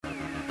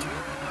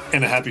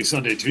And a happy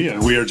Sunday to you.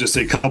 We are just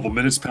a couple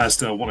minutes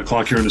past 1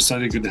 o'clock here on a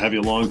Sunday. Good to have you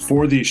along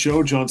for the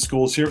show. John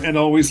Scholes here, and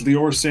always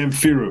Lior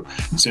Samfiru.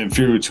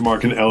 Samfiru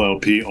Tumarkin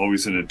LLP,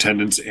 always in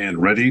attendance and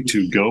ready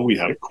to go. We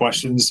have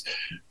questions.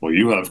 Well,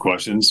 you have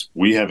questions.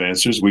 We have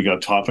answers. We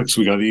got topics.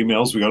 We got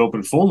emails. We got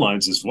open phone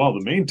lines as well.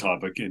 The main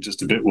topic in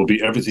just a bit will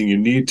be everything you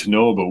need to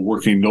know about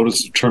working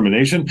notice of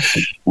termination.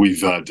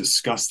 We've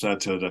discussed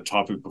that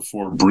topic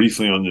before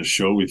briefly on this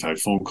show. We've had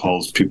phone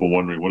calls, people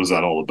wondering what is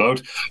that all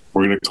about.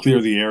 We're going to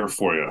clear the air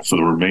for you for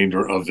the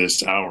remainder of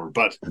this hour.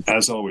 But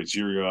as always,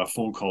 your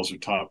phone calls are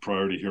top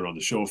priority here on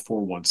the show.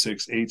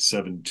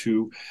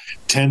 416-872-1010.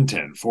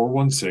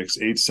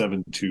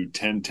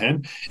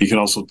 416-872-1010. You can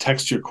also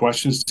text your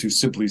questions to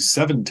simply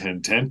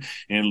 71010,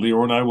 and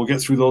Lior and I will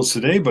get through those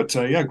today. But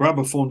grab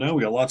a phone now.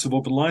 We got lots of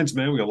open lines,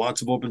 man. We got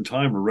lots of open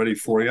time. We're ready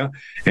for you.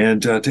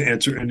 And to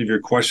answer any of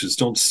your questions,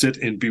 don't sit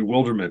in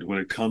bewilderment when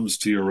it comes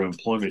to your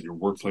employment, your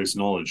workplace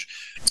knowledge.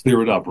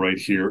 Clear it up right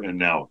here and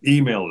now.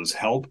 Email is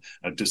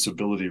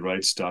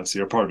help@disabilityrights.ca.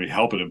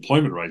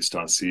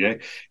 help@employmentrights.ca.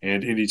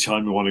 And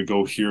anytime you want to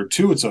go here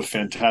too, it's a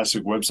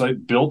fantastic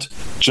website built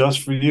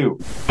just for you.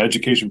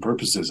 Education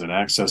purposes and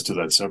access to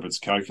that severance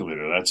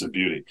calculator. That's a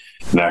beauty.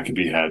 That can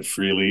be had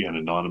freely and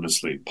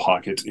anonymously.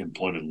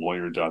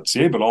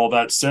 Pocketemploymentlawyer.ca. But all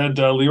that said,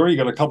 Lior, you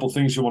got a couple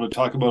things you want to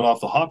talk about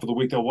off the hop of the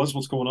week that was.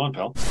 What's going on,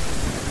 pal?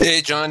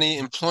 Hey, Johnny,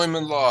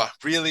 employment law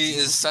really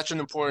is such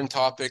an important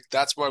topic.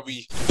 That's why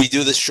we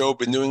do this show.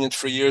 Been doing it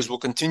for years. We'll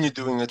continue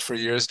doing it for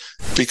years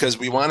because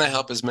we want to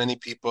help as many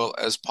people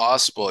as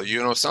possible.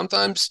 You know,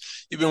 sometimes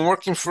you've been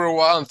working for a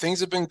while and things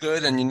have been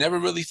good and you never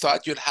really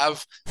thought you'd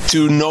have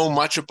to know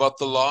much about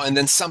the law, and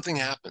then something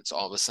happens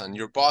all of a sudden.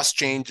 Your boss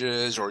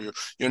changes or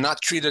you're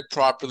not treated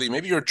properly.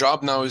 Maybe your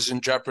job now is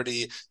in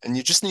jeopardy and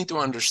you just need to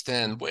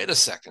understand, wait a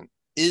second,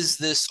 is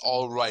this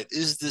all right?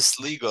 Is this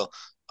legal?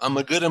 I'm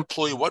a good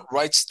employee. What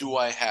rights do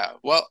I have?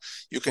 Well,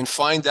 you can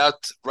find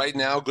out right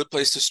now. Good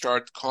place to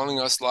start, calling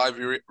us live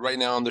right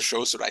now on the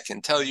show so that I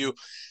can tell you,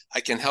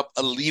 I can help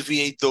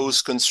alleviate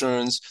those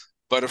concerns.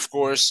 But of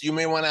course, you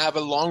may want to have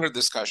a longer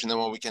discussion than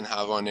what we can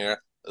have on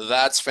air.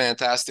 That's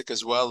fantastic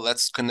as well.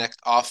 Let's connect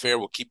off air.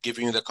 We'll keep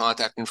giving you the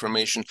contact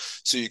information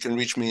so you can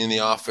reach me in the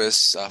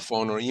office,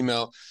 phone or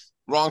email.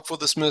 Wrongful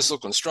dismissal,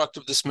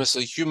 constructive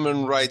dismissal,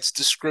 human rights,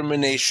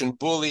 discrimination,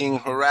 bullying,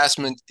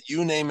 harassment,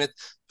 you name it.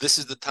 This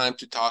is the time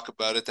to talk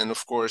about it. And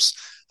of course,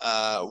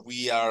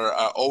 we are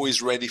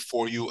always ready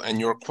for you and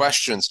your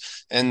questions.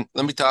 And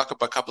let me talk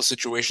about a couple of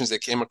situations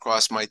that came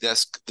across my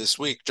desk this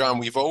week. John,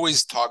 we've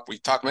talked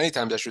many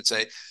times, I should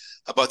say,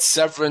 about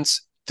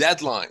severance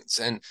deadlines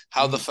and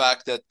how the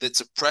fact that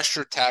it's a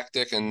pressure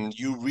tactic and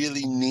you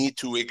really need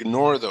to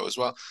ignore those.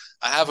 Well,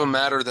 I have a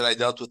matter that I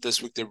dealt with this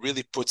week that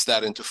really puts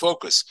that into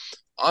focus.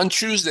 On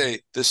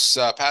Tuesday, this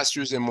past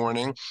Tuesday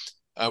morning,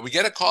 we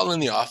get a call in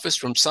the office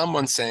from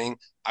someone saying,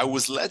 I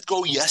was let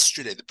go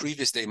yesterday, the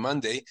previous day,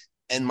 Monday,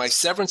 and my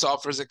severance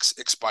offer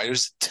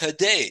expires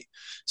today.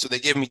 So they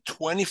gave me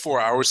 24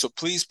 hours. So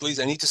please,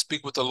 I need to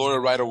speak with the lawyer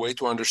right away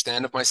to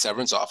understand if my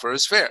severance offer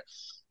is fair.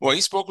 Well,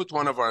 he spoke with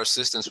one of our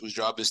assistants whose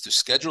job is to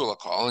schedule a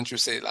call, and she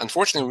would say,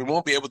 unfortunately, we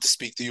won't be able to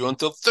speak to you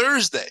until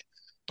Thursday.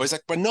 But he's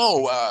like, but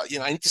no, I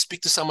need to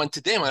speak to someone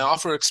today. My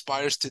offer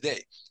expires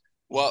today.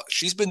 Well,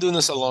 she's been doing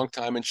this a long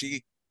time, and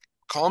she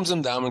calms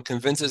him down and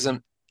convinces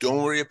him,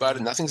 don't worry about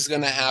it. Nothing's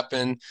going to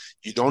happen.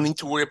 You don't need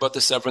to worry about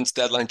the severance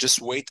deadline.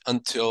 Just wait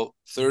until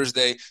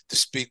Thursday to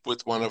speak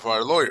with one of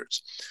our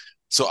lawyers.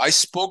 So I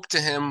spoke to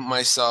him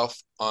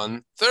myself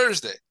on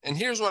Thursday. And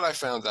here's what I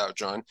found out,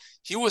 John.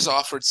 He was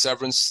offered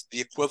severance,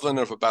 the equivalent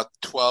of about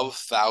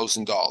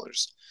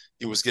 $12,000.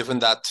 He was given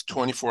that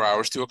 24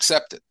 hours to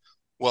accept it.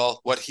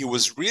 Well, what he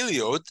was really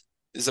owed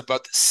is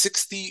about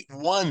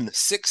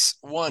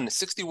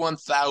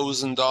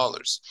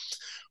 $61,000.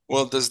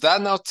 Well, does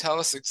that now tell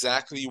us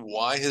exactly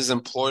why his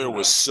employer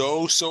was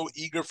so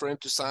eager for him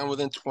to sign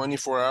within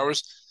 24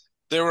 hours?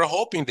 They were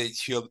hoping they'd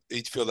feel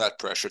that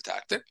pressure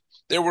tactic.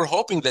 They were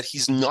hoping that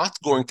he's not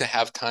going to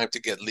have time to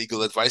get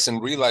legal advice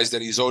and realize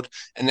that he's owed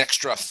an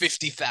extra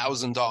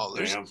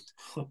 $50,000.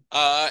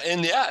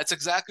 And yeah, it's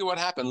exactly what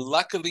happened.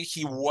 Luckily,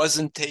 he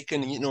wasn't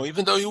taken,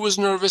 even though he was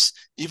nervous,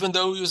 even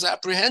though he was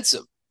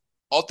apprehensive.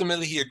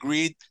 Ultimately, he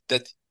agreed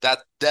that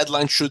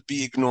deadline should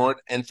be ignored,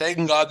 and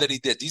thank God that he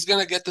did. He's going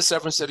to get the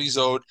severance that he's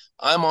owed.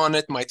 I'm on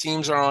it. My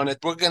teams are on it.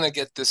 We're going to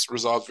get this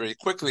resolved very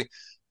quickly.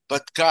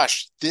 But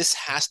gosh, this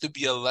has to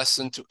be a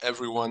lesson to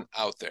everyone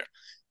out there.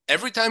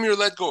 Every time you're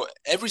let go,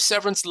 every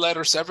severance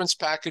letter, severance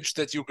package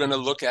that you're going to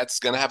look at is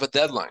going to have a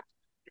deadline.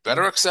 You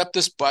better accept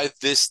this by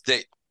this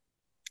date.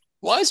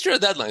 Why is there a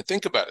deadline?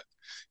 Think about it.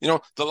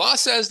 The law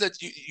says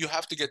that you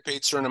have to get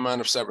paid a certain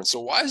amount of severance.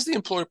 So why is the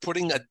employer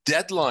putting a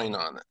deadline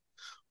on it?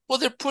 Well,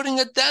 they're putting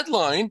a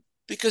deadline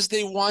because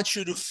they want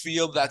you to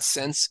feel that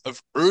sense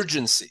of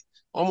urgency,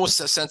 almost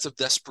a sense of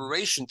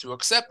desperation to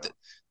accept it,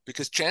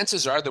 because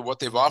chances are that what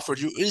they've offered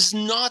you is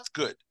not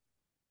good.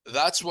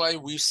 That's why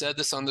we've said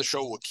this on the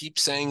show. We'll keep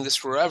saying this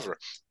forever.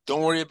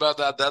 Don't worry about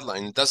that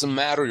deadline. It doesn't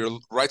matter. Your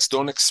rights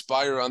don't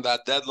expire on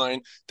that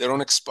deadline. They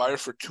don't expire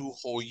for 2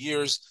 whole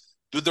years.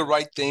 Do the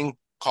right thing.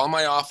 call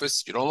my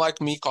office. You don't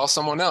like me, call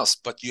someone else.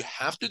 But you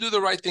have to do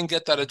the right thing,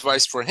 get that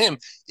advice for him.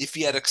 If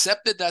he had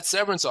accepted that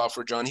severance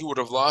offer, John, he would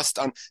have lost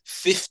on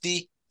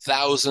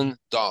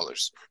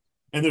 $50,000.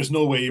 And there's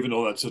no way, even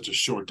though that's such a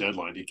short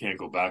deadline, he can't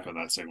go back on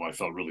that saying, well, I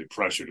felt really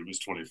pressured. It was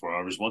 24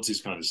 hours. Once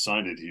he's kind of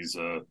signed it, he's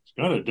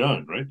kind of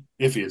done, right?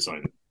 If he had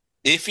signed it.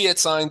 If he had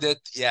signed it,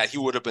 yeah, he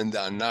would have been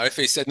done. Now, if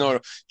he said, no,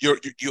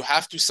 you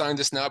have to sign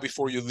this now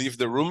before you leave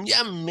the room,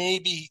 yeah,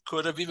 maybe he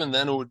could have. Even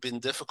then, it would have been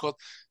difficult.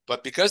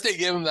 But because they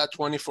gave him that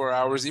 24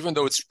 hours, even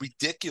though it's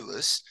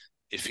ridiculous,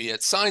 if he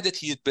had signed it,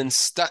 he had been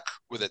stuck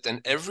with it.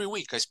 And every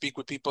week I speak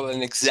with people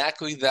in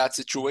exactly that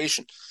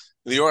situation.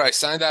 Lior, I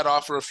signed that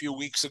offer a few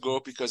weeks ago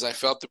because I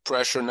felt the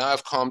pressure. Now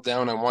I've calmed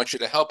down. I want you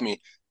to help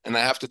me. And I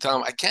have to tell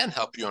him, I can't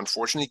help you,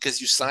 unfortunately,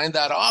 because you signed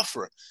that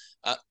offer.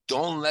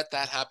 Don't let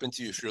that happen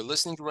to you. If you're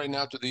listening right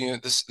now to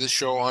this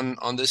show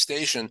on this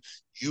station,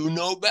 you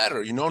know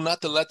better. You know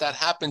not to let that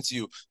happen to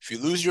you. If you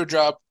lose your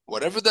job,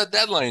 whatever that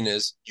deadline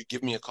is, you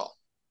give me a call.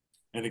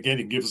 And again,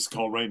 you can give us a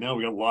call right now.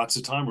 We got lots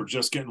of time. We're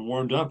just getting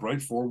warmed up, right?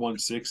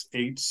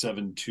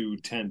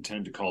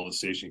 416-872-1010 to call the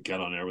station, get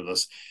on air with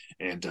us,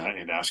 and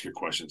ask your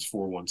questions.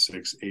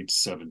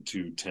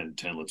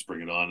 416-872-1010. Let's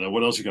bring it on.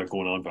 What else you got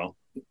going on, pal?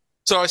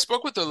 So I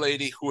spoke with a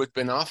lady who had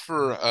been off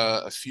for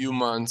a few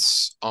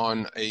months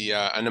on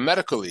a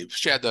medical leave.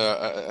 She had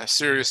a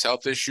serious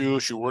health issue.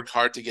 She worked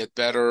hard to get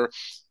better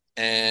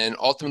and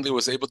ultimately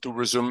was able to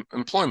resume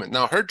employment.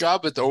 Now, her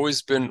job had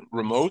always been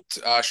remote.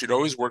 She'd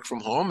always worked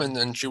from home, and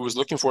then she was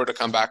looking for her to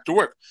come back to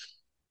work.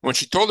 When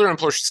she told her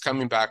employer she's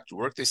coming back to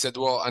work, they said,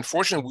 well,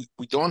 unfortunately,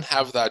 we don't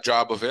have that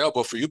job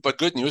available for you, but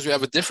good news, we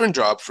have a different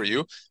job for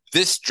you.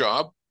 This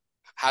job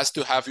has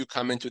to have you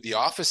come into the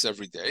office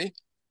every day.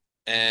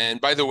 And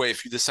by the way,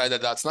 if you decide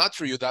that that's not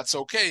for you, that's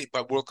okay,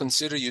 but we'll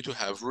consider you to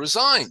have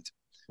resigned.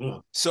 Yeah.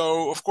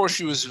 So, of course,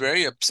 she was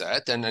very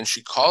upset, and then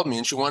she called me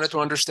and she wanted to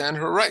understand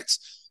her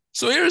rights.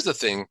 So here's the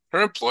thing.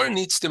 Her employer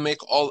needs to make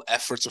all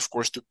efforts, of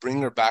course, to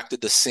bring her back to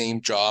the same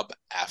job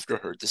after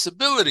her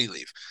disability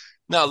leave.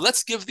 Now,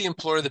 let's give the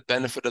employer the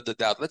benefit of the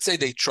doubt. Let's say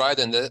they tried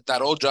and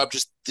that old job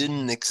just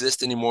didn't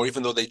exist anymore,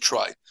 even though they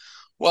tried.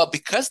 Well,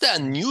 because that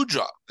new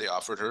job they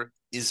offered her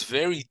is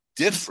very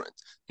different.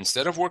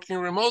 Instead of working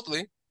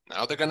remotely,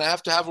 now they're going to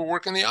have her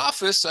work in the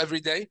office every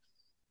day.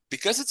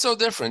 Because it's so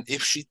different,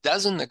 if she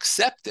doesn't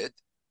accept it,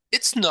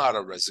 it's not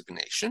a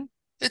resignation.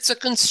 It's a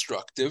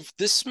constructive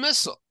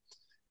dismissal.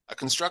 A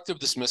constructive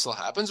dismissal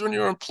happens when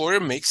your employer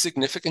makes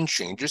significant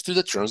changes to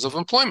the terms of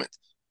employment.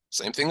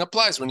 Same thing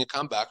applies when you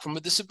come back from a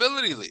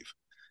disability leave.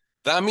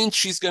 That means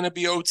she's going to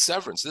be owed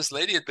severance. This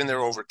lady had been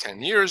there over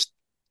 10 years.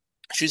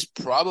 She's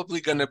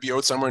probably going to be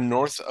owed somewhere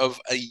north of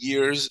a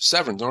year's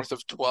severance, north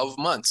of 12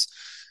 months.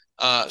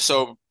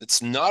 So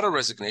it's not a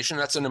resignation.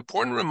 That's an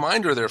important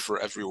reminder there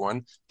for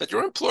everyone that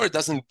your employer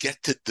doesn't get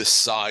to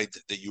decide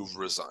that you've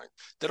resigned.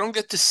 They don't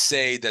get to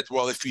say that,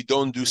 well, if you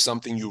don't do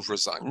something, you've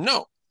resigned.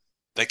 No.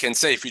 They can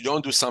say, if you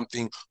don't do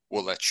something,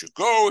 we'll let you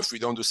go. If we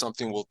don't do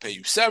something, we'll pay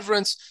you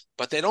severance.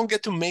 But they don't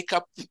get to make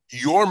up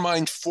your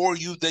mind for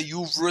you that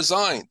you've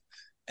resigned.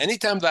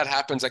 Anytime that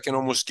happens, I can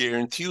almost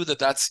guarantee you that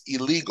that's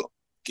illegal.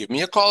 Give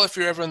me a call if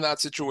you're ever in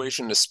that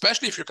situation,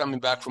 especially if you're coming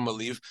back from a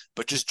leave.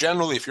 But just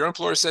generally, if your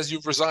employer says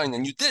you've resigned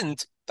and you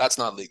didn't, that's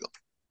not legal.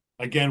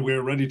 Again,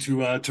 we're ready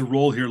to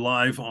roll here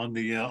live on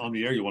the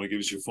air. You want to give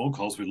us your phone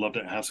calls? We'd love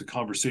to have some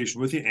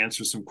conversation with you,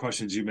 answer some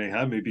questions you may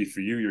have, maybe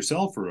for you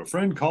yourself or a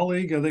friend,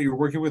 colleague that you're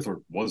working with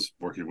or was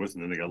working with,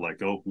 and then they got let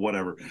go,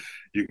 whatever.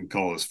 You can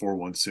call us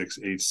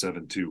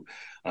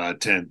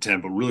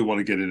 416-872-1010. But really want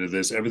to get into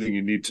this, everything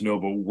you need to know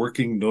about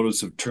working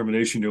notice of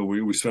termination. You know,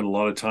 we spend a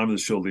lot of time in the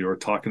show, Lior,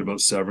 talking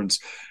about severance.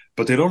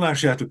 But they don't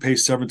actually have to pay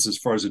severance as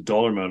far as a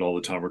dollar amount all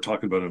the time. We're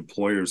talking about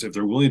employers. If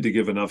they're willing to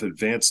give enough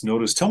advance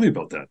notice, tell me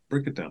about that.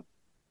 Break it down.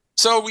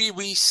 So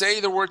we say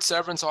the word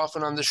severance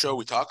often on the show.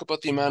 We talk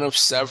about the amount of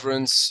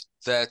severance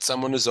that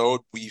someone is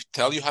owed. We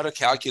tell you how to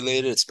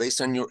calculate it. It's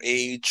based on your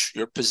age,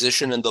 your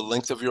position, and the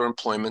length of your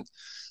employment.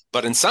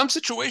 But in some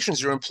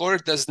situations, your employer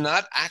does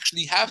not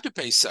actually have to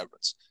pay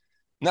severance.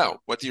 Now,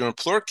 what your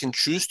employer can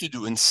choose to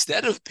do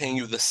instead of paying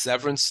you the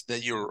severance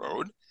that you're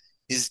owed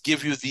is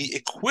give you the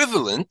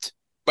equivalent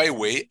by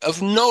way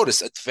of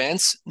notice,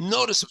 advance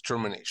notice of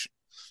termination.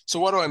 So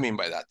what do I mean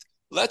by that?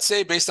 Let's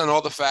say based on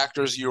all the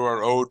factors, you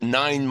are owed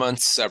 9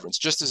 months severance,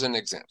 just as an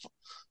example.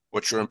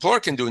 What your employer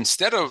can do,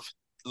 instead of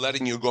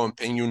letting you go and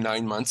paying you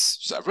 9 months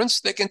severance,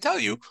 they can tell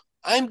you,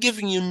 I'm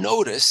giving you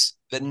notice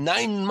that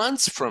 9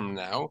 months from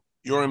now,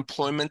 your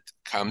employment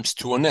comes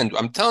to an end.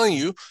 I'm telling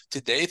you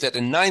today that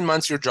in 9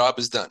 months, your job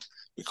is done.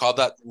 We call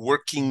that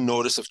working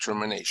notice of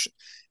termination.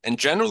 And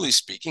generally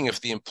speaking,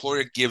 if the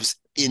employer gives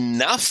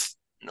enough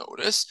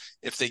notice,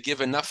 if they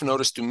give enough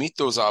notice to meet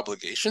those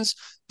obligations,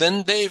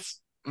 then they've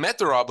met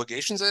their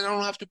obligations, they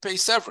don't have to pay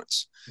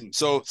severance.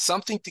 So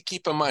something to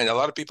keep in mind. A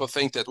lot of people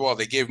think that, well,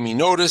 they gave me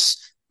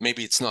notice,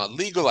 maybe it's not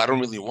legal, I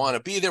don't really want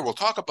to be there. We'll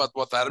talk about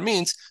what that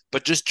means,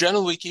 but just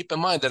generally keep in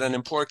mind that an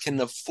employer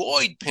can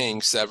avoid paying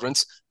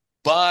severance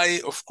by,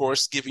 of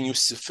course, giving you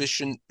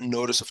sufficient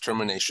notice of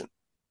termination.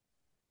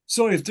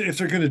 So if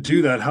they're going to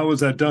do that, how is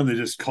that done? They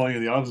just call you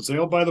in the office and say,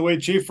 "Oh, by the way,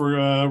 Chief, we're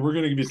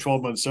going to give you a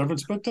 12-month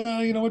severance, but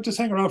you know what? Just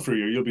hang around for a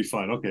year. You'll be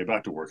fine. Okay,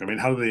 back to work." I mean,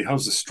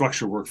 how's the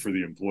structure work for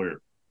the employer?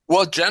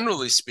 Well,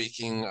 generally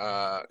speaking,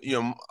 a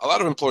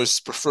lot of employers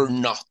prefer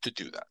not to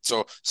do that.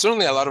 So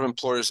certainly a lot of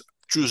employers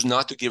choose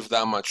not to give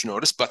that much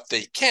notice, but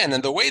they can.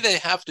 And the way they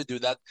have to do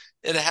that,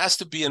 it has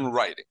to be in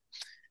writing.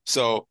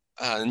 So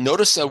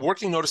notice a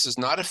working notice is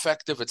not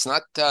effective. It's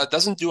not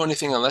doesn't do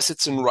anything unless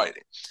it's in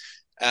writing.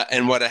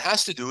 And what it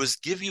has to do is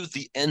give you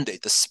the end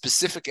date, the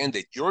specific end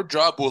date. Your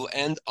job will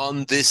end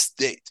on this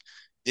date.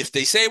 If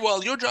they say,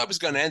 well, your job is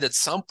going to end at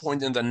some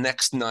point in the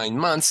next 9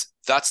 months,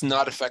 that's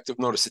not effective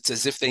notice. It's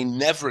as if they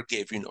never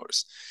gave you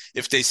notice.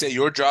 If they say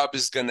your job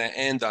is going to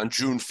end on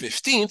June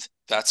 15th,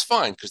 that's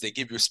fine because they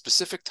give you a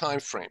specific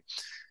time frame.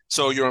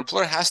 So your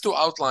employer has to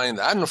outline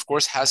that and, of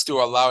course, has to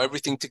allow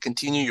everything to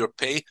continue your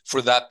pay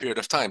for that period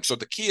of time. So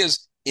the key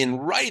is in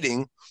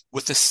writing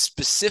with a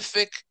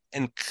specific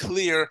and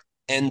clear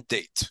end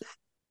date.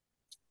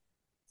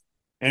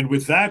 And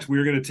with that,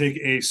 we're going to take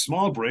a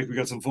small break. We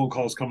got some phone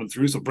calls coming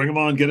through, so bring them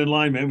on. Get in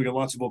line, man. We got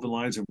lots of open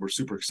lines, and we're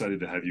super excited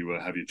to have you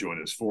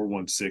join us.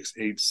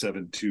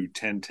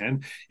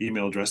 416-872-1010.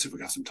 Email address if we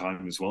got some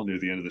time as well near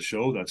the end of the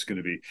show. That's going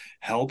to be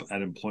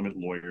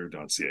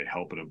help@employmentlawyer.ca.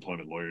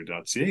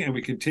 Help@employmentlawyer.ca. And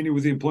we continue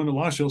with the Employment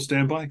Law Show.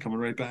 Stand by. Coming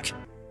right back.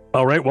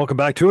 All right, welcome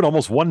back to it.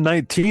 Almost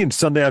 1:19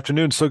 Sunday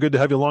afternoon. So good to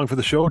have you along for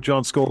the show.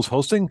 John Scholes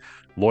hosting.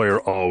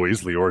 Lawyer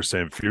always, Lior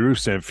Samfiru.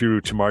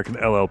 Samfiru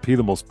Tumarkin LLP,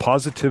 the most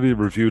positively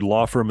reviewed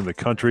law firm in the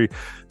country.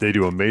 They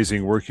do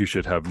amazing work. You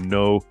should have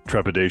no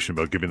trepidation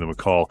about giving them a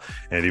call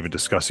and even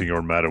discussing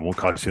your matter. It won't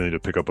cost you anything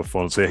to pick up a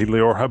phone and say, hey,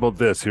 Lior, how about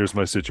this? Here's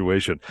my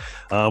situation.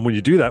 When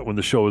you do that, when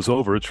the show is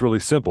over, it's really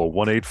simple.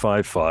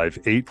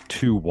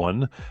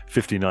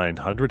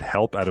 1-855-821-5900.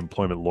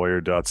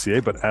 Help@employmentlawyer.ca.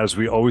 But as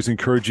we always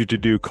encourage you to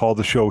do, call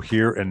the show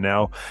here and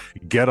now.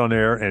 Get on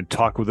air and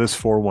talk with us.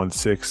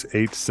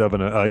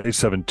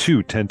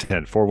 416-872-1010.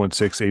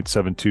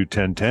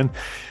 416-872-1010.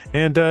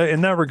 And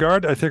in that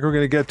regard, I think we're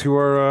going to get to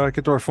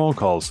our phone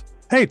calls.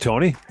 Hey,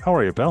 Tony, how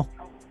are you, pal?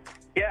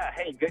 Yeah.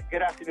 Hey,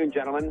 good afternoon,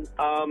 gentlemen.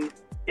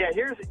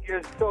 Here's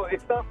so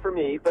it's not for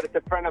me, but it's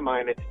a friend of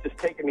mine. It's just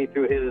taken me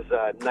through his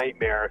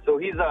nightmare. So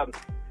he's a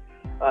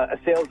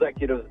sales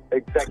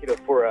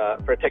executive for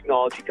a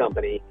technology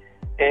company,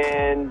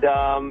 and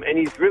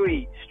he's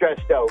really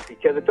stressed out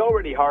because it's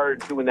already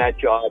hard doing that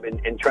job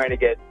and trying to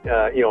get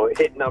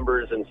hit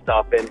numbers and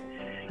stuff. And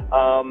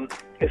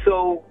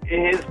so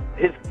his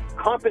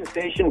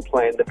compensation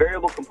plan, the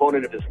variable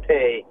component of his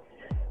pay,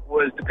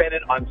 was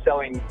dependent on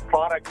selling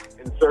products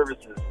and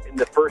services in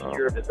the first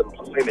year of his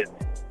employment.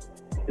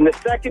 In the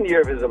second year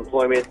of his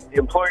employment, the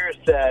employer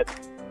said,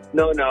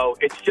 no,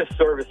 it's just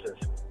services.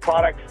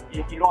 Products,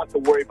 you don't have to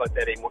worry about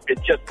that anymore.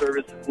 It's just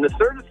services. And the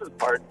services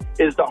part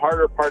is the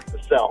harder part to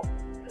sell.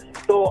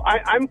 So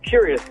I'm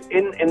curious,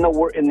 in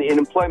the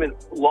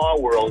employment law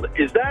world,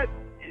 does that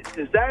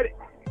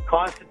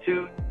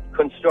constitute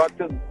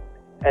constructive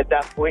at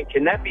that point?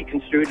 Can that be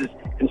construed as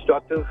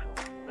constructive?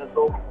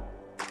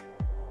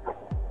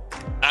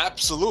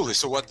 Absolutely.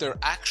 So what they're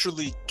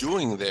actually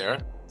doing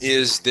there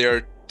is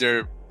they're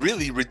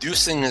really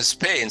reducing his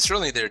pay, and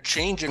certainly they're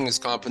changing his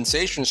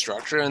compensation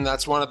structure, and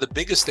that's one of the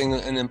biggest things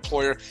an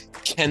employer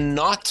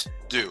cannot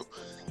do.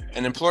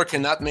 An employer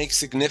cannot make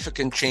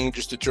significant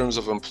changes to terms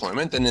of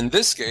employment, and in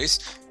this case,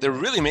 they're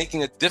really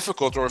making it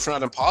difficult, or if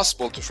not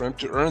impossible, for him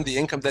to earn the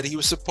income that he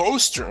was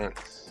supposed to earn.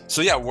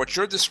 So yeah, what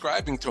you're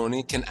describing,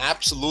 Tony, can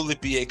absolutely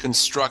be a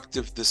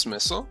constructive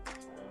dismissal.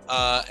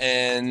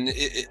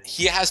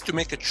 He has to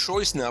make a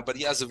choice now, but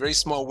he has a very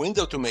small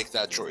window to make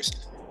that choice,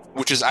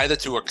 which is either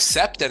to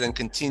accept it and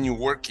continue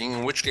working,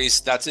 in which case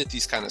that's it,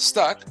 he's kind of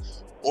stuck,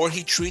 or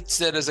he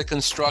treats it as a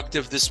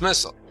constructive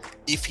dismissal.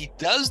 If he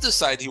does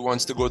decide he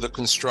wants to go the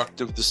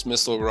constructive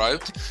dismissal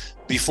route,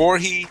 before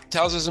he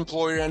tells his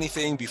employer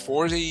anything,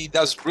 before he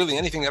does really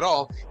anything at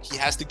all, he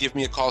has to give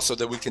me a call so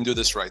that we can do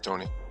this right,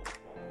 Tony.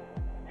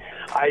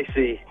 I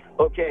see.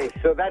 Okay,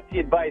 so that's the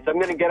advice. I'm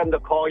going to get him to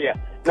call you.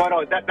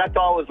 No, that's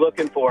all I was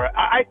looking for.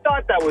 I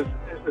thought this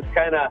was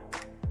kind of,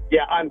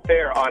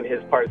 unfair on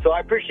his part. So I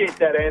appreciate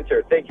that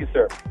answer. Thank you,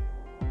 sir.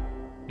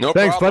 No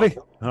Thanks, problem.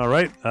 buddy. All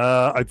right.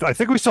 I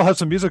think we still have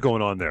some music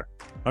going on there.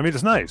 I mean,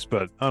 it's nice,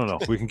 but I don't know.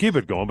 We can keep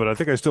it going, but I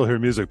think I still hear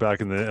music back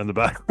in the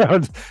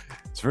background.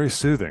 It's very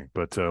soothing,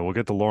 but we'll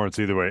get to Lawrence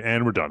either way,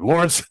 and we're done.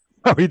 Lawrence,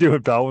 how are you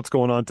doing, pal? What's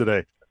going on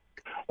today?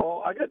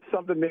 Well, I got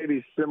something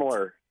maybe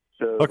similar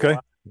to. Okay.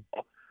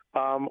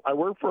 I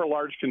work for a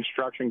large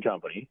construction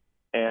company,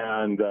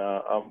 and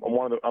I'm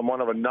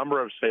one of a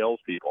number of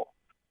salespeople,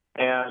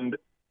 and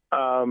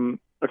a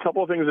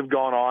couple of things have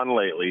gone on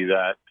lately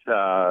that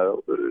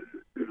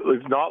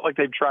it's not like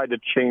they've tried to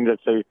change,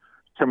 let's say,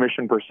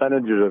 commission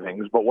percentages of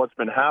things, but what's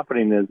been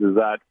happening is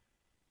that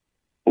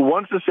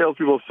once the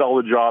salespeople sell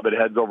the job, it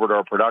heads over to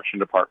our production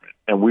department,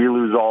 and we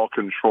lose all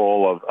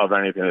control of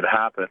anything that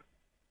happens.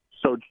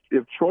 So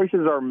if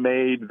choices are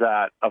made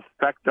that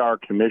affect our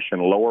commission,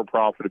 lower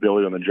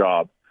profitability on the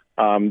job,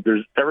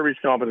 everybody's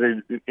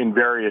compensated in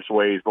various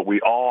ways, but we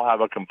all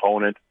have a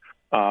component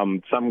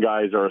Some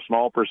guys are a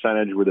small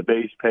percentage with a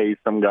base pay.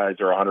 Some guys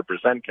are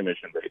 100%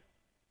 commission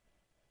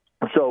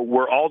based. So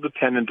we're all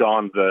dependent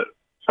on the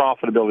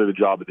profitability of the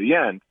job at the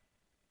end.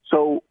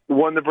 So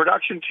when the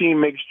production team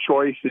makes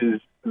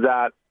choices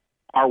that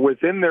are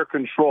within their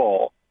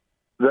control,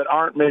 that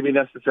aren't maybe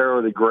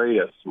necessarily the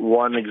greatest.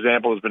 One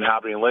example has been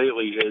happening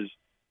lately is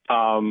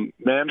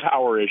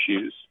manpower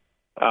issues.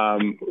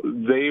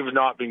 They've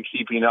not been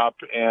keeping up,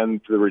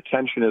 and the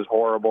retention is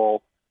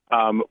horrible.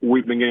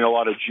 We've been getting a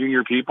lot of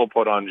junior people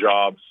put on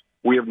jobs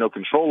we have no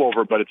control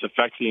over, but it's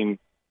affecting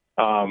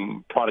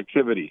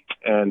productivity.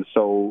 And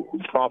so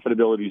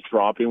profitability is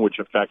dropping, which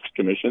affects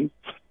commissions.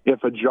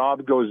 If a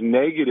job goes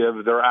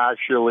negative, they're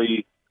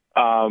actually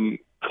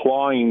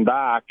clawing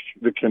back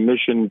the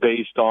commission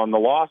based on the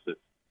losses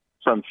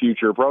from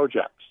future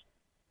projects.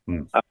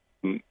 And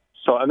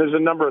there's a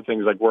number of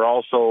things. Like we're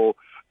also,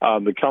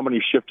 the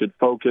company shifted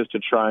focus to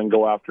try and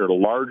go after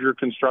larger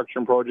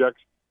construction projects,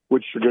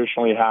 which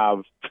traditionally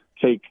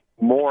take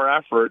more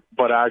effort,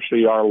 but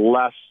actually are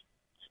less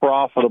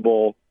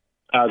profitable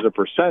as a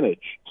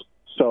percentage.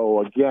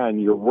 So again,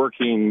 you're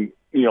working,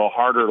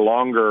 harder,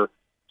 longer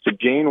to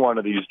gain one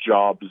of these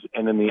jobs.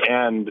 And in the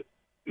end,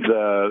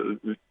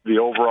 the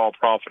overall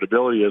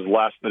profitability is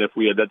less than if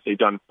we had, let's say,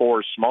 done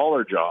 4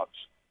 smaller jobs.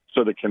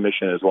 So the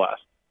commission is less.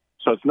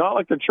 So it's not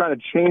like they're trying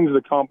to change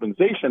the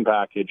compensation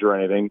package or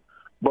anything,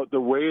 but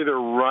the way they're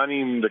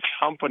running the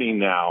company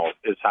now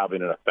is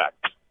having an effect.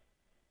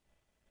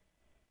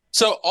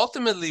 So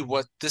ultimately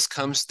what this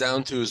comes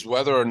down to is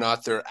whether or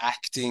not they're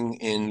acting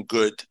in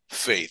good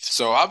faith.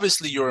 So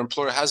obviously your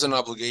employer has an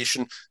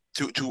obligation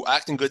to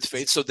act in good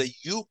faith so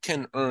that you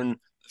can earn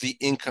the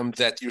income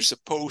that you're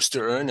supposed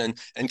to earn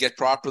and get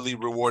properly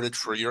rewarded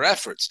for your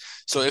efforts.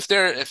 So if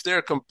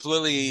they're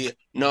completely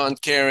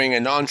non-caring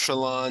and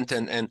nonchalant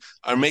and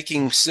are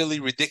making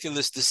silly,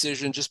 ridiculous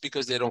decisions just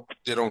because they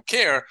don't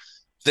care,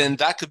 then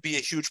that could be a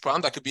huge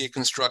problem. That could be a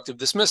constructive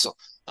dismissal.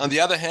 On the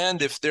other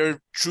hand, if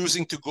they're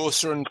choosing to go a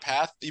certain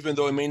path, even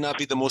though it may not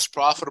be the most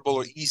profitable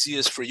or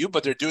easiest for you,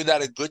 but they're doing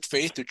that in good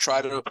faith to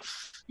try to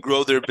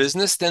grow their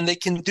business, then they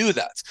can do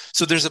that.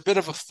 So there's a bit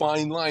of a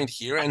fine line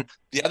here. And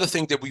the other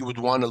thing that we would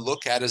want to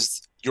look at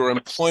is your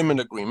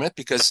employment agreement,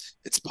 because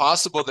it's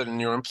possible that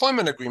in your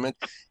employment agreement,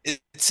 it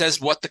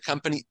says what the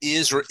company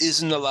is or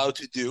isn't allowed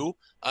to do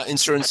in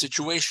certain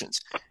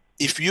situations.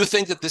 If you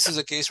think that this is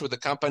a case where the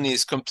company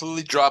has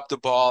completely dropped the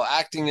ball,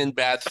 acting in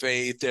bad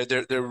faith,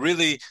 they're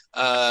really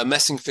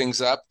messing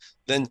things up,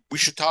 then we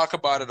should talk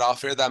about it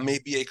off air. That may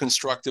be a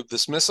constructive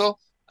dismissal,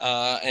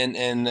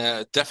 and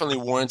definitely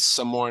warrants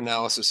some more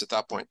analysis at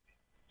that point.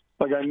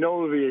 Like I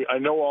know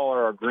all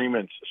our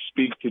agreements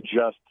speak to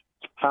just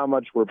how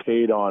much we're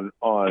paid on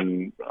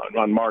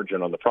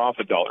margin, on the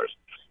profit dollars,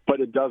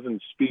 but it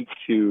doesn't speak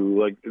to,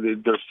 like,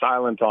 they're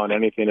silent on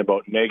anything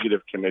about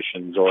negative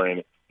commissions or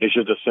anything. It's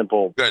just a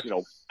simple,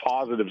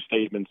 positive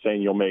statement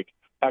saying you'll make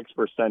X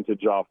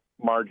percentage off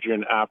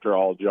margin after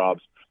all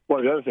jobs.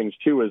 One of the other things,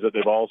 too, is that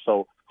they've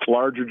also,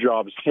 larger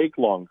jobs take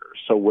longer.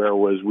 So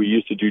whereas we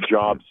used to do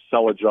jobs,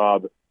 sell a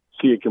job,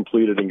 see it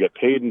completed and get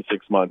paid in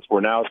 6 months,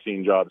 we're now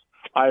seeing jobs.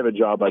 I have a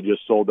job I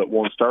just sold that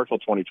won't start till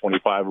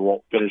 2025 and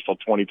won't finish till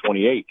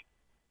 2028.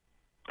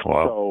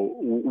 Wow. So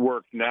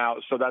work now.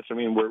 So that's,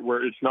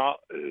 we're it's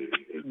not,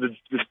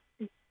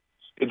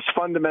 it's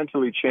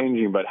fundamentally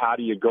changing, but how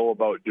do you go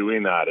about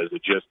doing that? Is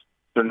it just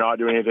they're not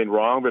doing anything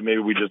wrong, but maybe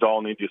we just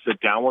all need to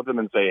sit down with them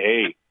and say,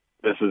 hey,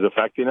 this is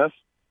affecting us?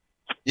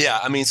 Yeah,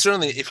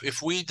 certainly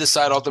if we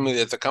decide ultimately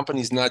that the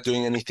company's not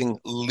doing anything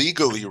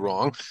legally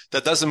wrong,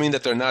 that doesn't mean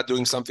that they're not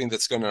doing something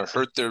that's going to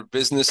hurt their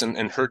business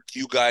and hurt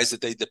you guys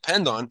that they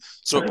depend on.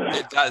 So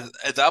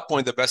at that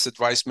point, the best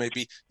advice may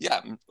be,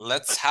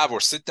 let's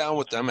sit down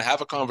with them and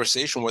have a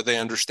conversation where they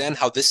understand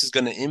how this is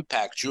going to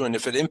impact you. And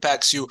if it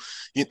impacts you,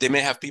 they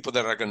may have people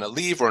that are going to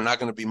leave or not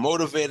going to be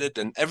motivated,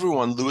 and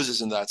everyone loses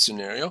in that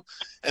scenario.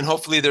 And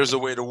hopefully there's a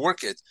way to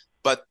work it.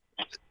 But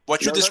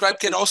what you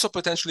described can also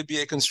potentially be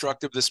a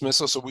constructive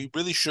dismissal. So we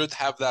really should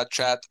have that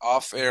chat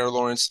off air,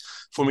 Lawrence,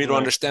 for me to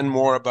understand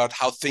more about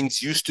how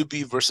things used to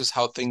be versus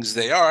how things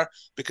they are.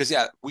 Because,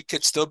 we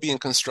could still be in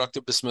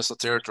constructive dismissal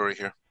territory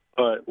here.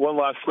 All right. One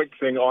last quick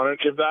thing on it.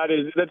 If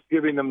that's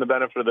giving them the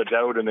benefit of the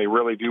doubt and they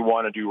really do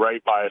want to do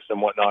right by us and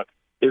whatnot,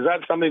 is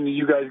that something that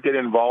you guys get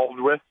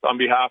involved with on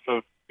behalf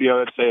of,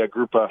 let's say a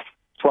group of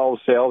 12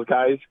 sales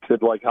guys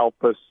could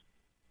help us,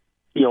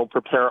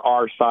 prepare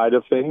our side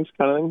of things,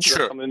 kind of thing?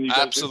 Sure,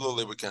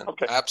 absolutely we can.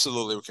 Okay.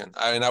 Absolutely we can.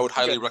 I would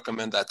highly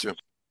recommend that too.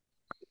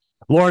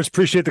 Lawrence,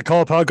 appreciate the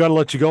call, pal. Got to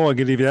let you go. I'm going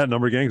to give you that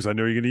number again because I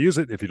know you're going to use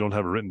it. If you don't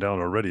have it written down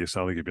already, it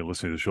sounds like you've been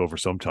listening to the show for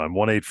some time.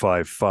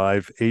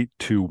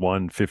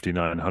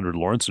 1-855-821-5900.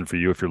 Lawrence, and for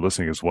you, if you're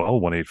listening as well,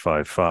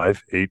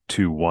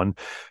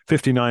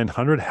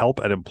 1-855-821-5900.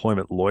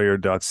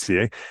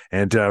 help@employmentlawyer.ca.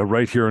 And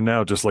right here and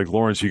now, just like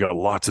Lawrence, you got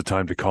lots of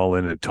time to call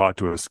in and talk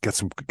to us. Get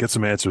some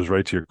answers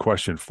right to your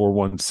question.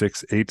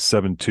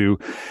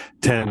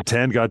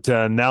 416-872-1010. Got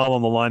Nal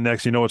on the line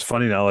next. You know what's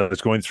funny, Nal? I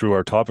was going through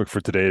our topic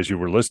for today as you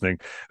were listening.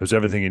 There's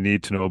covers everything you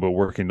need to know about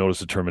working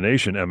notice of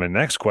termination. And my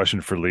next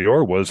question for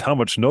Lior was, how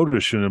much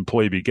notice should an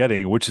employee be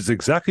getting? Which is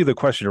exactly the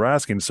question you're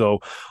asking. So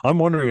I'm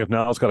wondering if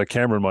Niall's got a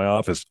camera in my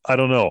office. I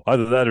don't know.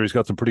 Either that or he's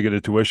got some pretty good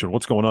intuition.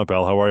 What's going on,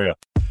 pal? How are you?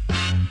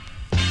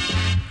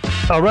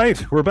 All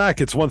right, we're back.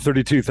 It's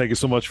 1:32. Thank you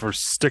so much for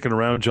sticking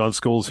around. John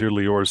Scholes here,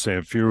 Lior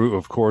Samfiru,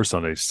 of course,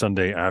 on a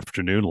Sunday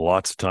afternoon.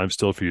 Lots of time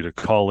still for you to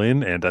call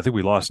in. And I think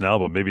we lost Niall,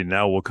 but maybe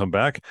now we'll come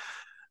back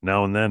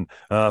now and then.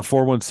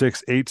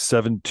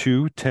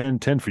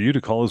 416-872-1010 for you to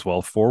call as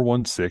well.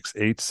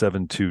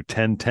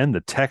 416-872-1010.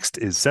 The text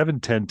is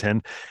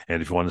 71010.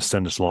 And if you want to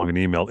send us along an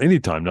email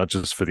anytime, not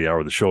just for the hour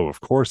of the show, of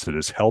course, it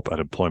is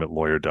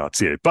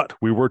help@employmentlawyer.ca. But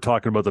we were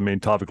talking about the main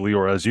topic,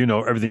 Lior, as you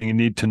know, everything you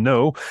need to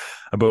know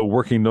about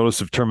working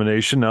notice of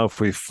termination. Now, if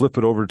we flip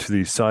it over to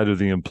the side of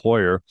the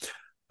employer,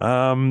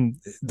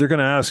 they're going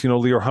to ask,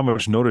 Lior, how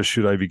much notice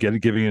should I be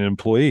giving an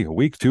employee? A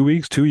week, 2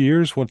 weeks, 2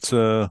 years? What's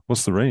the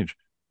range?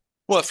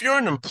 Well, if you're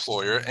an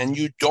employer and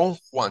you don't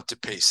want to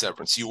pay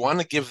severance, you want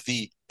to give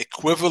the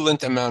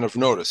equivalent amount of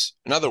notice.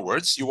 In other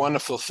words, you want to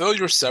fulfill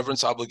your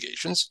severance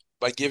obligations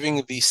by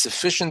giving the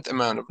sufficient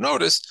amount of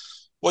notice.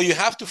 Well, you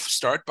have to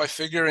start by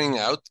figuring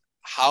out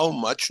how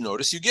much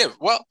notice you give.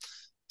 Well,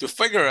 to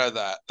figure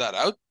that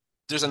out,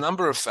 there's a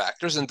number of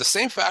factors, and the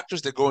same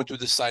factors that go into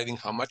deciding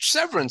how much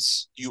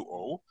severance you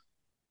owe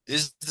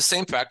is the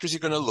same factors you're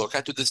going to look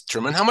at to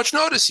determine how much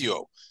notice you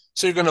owe.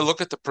 So you're going to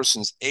look at the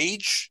person's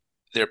age,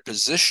 their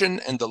position,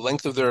 and the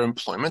length of their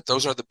employment.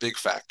 Those are the big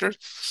factors.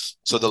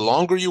 So the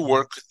longer you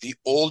work, the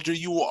older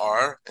you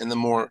are, and the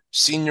more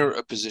senior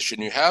a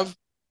position you have,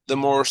 the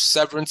more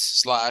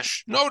severance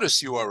 /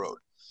 notice you are owed.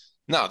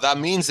 Now, that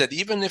means that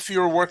even if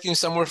you're working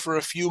somewhere for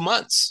a few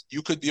months,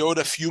 you could be owed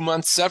a few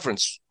months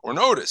severance or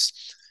notice.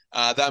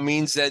 That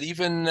means that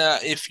even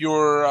if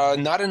you're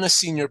not in a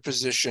senior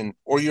position,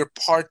 or you're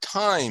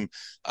part-time,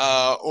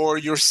 or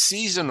you're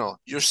seasonal,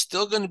 you're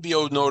still going to be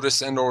owed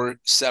notice and or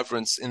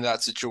severance in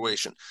that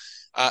situation.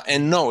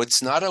 And no,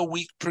 it's not a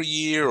week per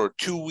year or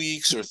 2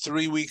 weeks or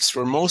 3 weeks.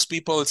 For most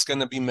people, it's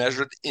going to be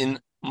measured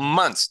in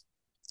months.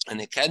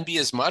 And it can be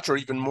as much or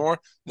even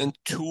more than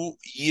 2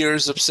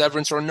 years of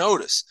severance or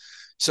notice.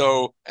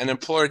 So an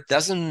employer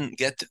doesn't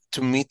get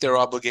to meet their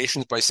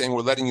obligations by saying,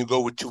 we're letting you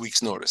go with 2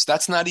 weeks notice.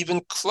 That's not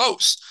even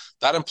close.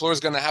 That employer is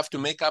going to have to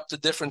make up the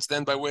difference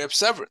then by way of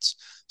severance.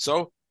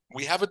 So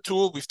we have a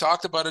tool. We've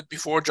talked about it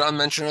before. John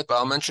mentioned it, but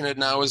I'll mention it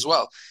now as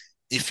well.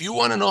 If you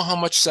want to know how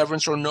much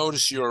severance or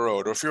notice you're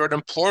owed, or if you're an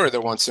employer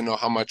that wants to know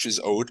how much is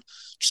owed,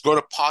 just go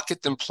to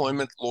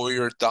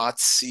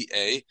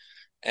pocketemploymentlawyer.ca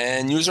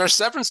and use our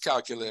severance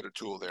calculator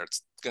tool there.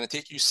 It's going to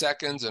take you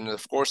seconds, and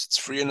of course, it's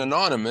free and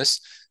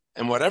anonymous.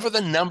 And whatever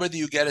the number that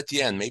you get at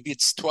the end, maybe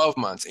it's 12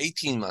 months,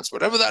 18 months,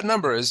 whatever that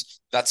number is,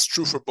 that's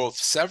true for both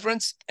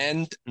severance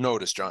and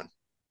notice, John.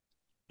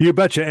 You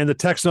betcha. And the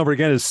text number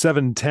again is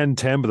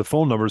 71010, but the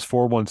phone number is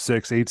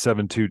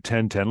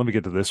 416-872-1010. Let me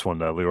get to this one,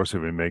 Lior, so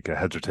we make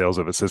heads or tails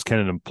of it. It says, can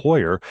an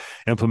employer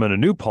implement a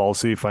new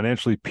policy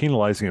financially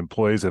penalizing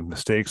employees if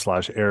mistakes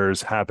 /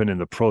 errors happen in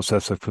the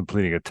process of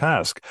completing a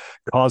task,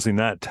 causing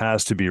that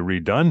task to be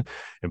redone?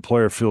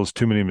 Employer feels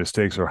too many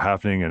mistakes are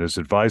happening and has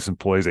advised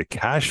employees a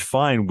cash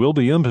fine will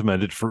be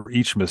implemented for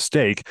each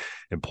mistake.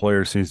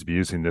 Employer seems to be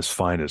using this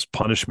fine as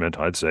punishment,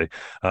 I'd say.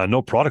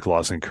 No product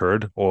loss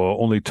incurred, or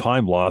only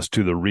time lost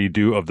to the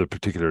redo of the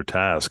particular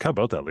task. How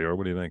about that, Lior?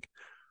 What do you think?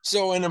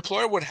 So an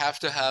employer would have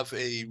to have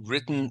a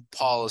written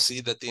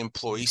policy that the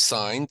employee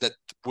signed that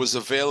was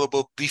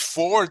available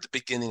before the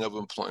beginning of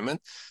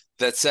employment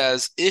that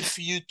says, if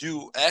you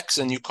do X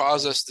and you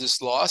cause us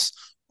this loss,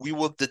 we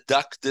will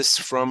deduct this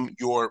from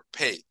your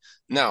pay.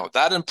 Now,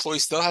 that employee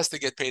still has to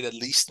get paid at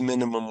least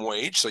minimum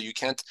wage, so you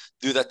can't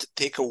do that to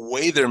take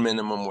away their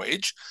minimum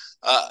wage.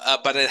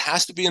 But it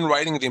has to be in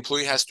writing. The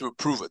employee has to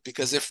approve it,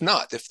 because if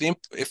not, if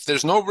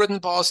there's no written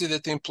policy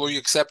that the employee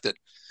accepted,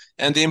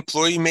 and the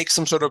employee makes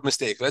some sort of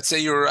mistake, let's say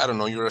you're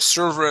a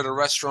server at a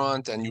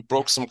restaurant and you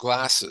broke some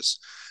glasses,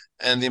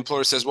 and the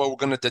employer says, well, we're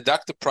going to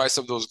deduct the price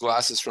of those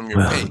glasses from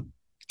your pay.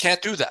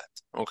 Can't do that,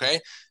 okay?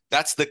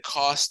 That's the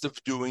cost of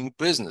doing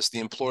business. The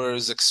employer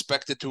is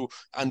expected to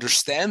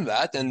understand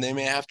that, and they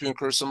may have to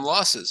incur some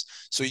losses.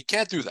 So you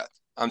can't do that.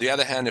 On the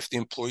other hand, if the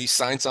employee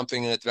signs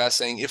something in advance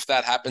saying, if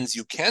that happens,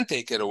 you can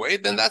take it away,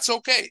 then that's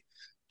okay.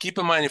 Keep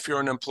in mind, if you're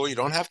an employee, you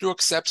don't have to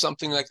accept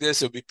something like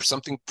this. It would be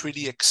something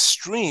pretty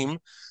extreme.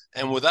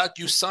 And without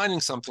you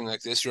signing something like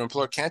this, your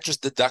employer can't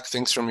just deduct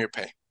things from your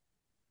pay.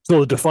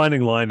 So the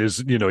defining line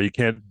is, you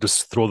can't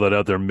just throw that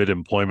out there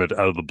mid-employment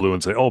out of the blue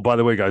and say, oh, by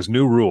the way, guys,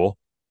 new rule.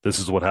 This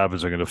is what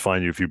happens. They're going to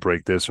fine you if you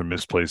break this or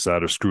misplace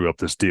that or screw up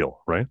this deal,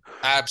 right?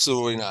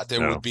 Absolutely not. It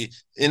would be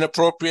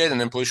inappropriate.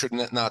 An employee should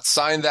not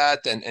sign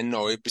that. And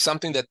no, it'd be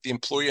something that the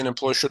employee and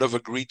employer should have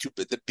agreed to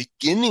at the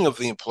beginning of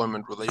the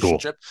employment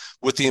relationship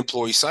with the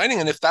employee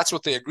signing. And if that's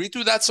what they agreed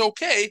to, that's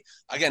okay.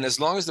 Again, as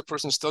long as the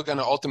person's still going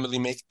to ultimately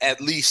make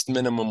at least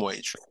minimum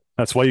wage.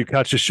 That's why you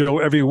catch the show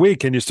every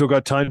week, and you still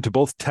got time to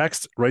both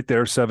text right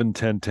there,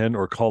 71010,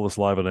 or call us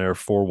live on air,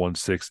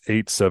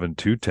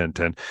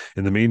 416-872-1010.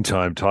 In the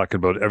meantime, talking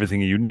about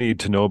everything you need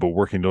to know about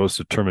working notice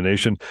of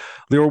termination.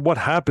 Leo, what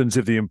happens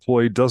if the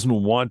employee doesn't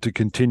want to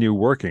continue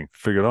working?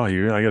 Figured,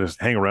 I got to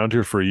hang around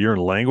here for a year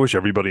and languish.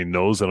 Everybody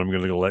knows that I'm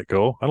going to let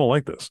go. I don't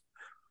like this.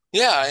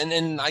 Yeah,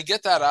 and I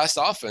get that asked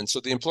often. So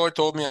the employer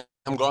told me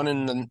I'm gone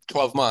in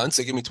 12 months.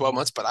 They give me 12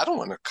 months, but I don't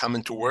want to come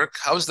into work.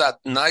 How's that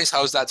nice?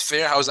 How's that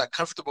fair? How's that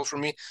comfortable for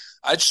me?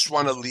 I just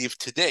want to leave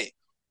today.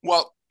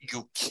 Well,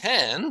 you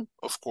can,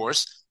 of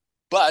course,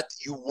 but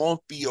you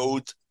won't be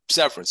owed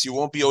severance. You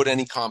won't be owed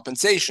any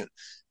compensation.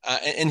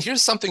 And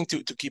here's something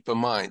to keep in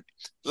mind.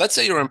 Let's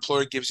say your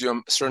employer gives you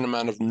a certain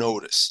amount of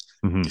notice.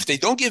 Mm-hmm. If they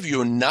don't give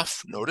you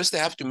enough notice, they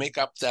have to make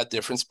up that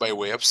difference by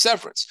way of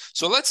severance.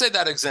 So let's say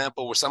that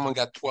example where someone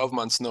got 12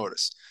 months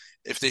notice.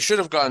 If they should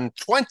have gotten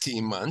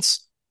 20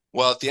 months,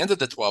 well, at the end of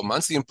the 12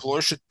 months, the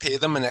employer should pay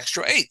them an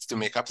extra 8 to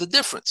make up the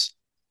difference.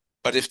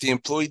 But if the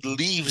employee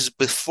leaves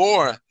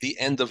before the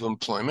end of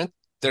employment,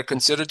 they're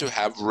considered to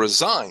have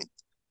resigned.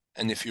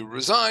 And if you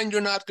resign,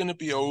 you're not going to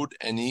be owed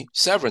any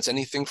severance,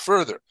 anything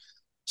further.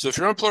 So if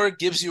your employer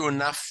gives you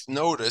enough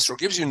notice or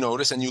gives you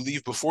notice and you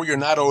leave before, you're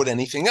not owed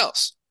anything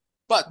else.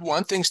 But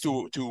one thing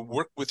to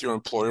work with your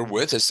employer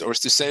with is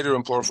to say to your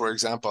employer, for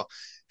example,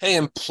 hey,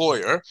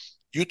 employer,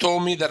 you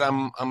told me that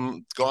I'm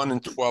gone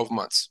in 12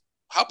 months.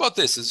 How about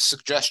this as a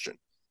suggestion?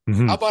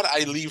 Mm-hmm. How about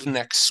I leave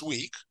next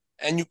week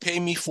and you pay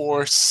me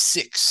for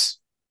 6?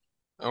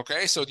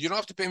 Okay, so you don't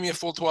have to pay me a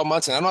full 12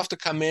 months and I don't have to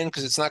come in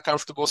because it's not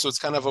comfortable. So it's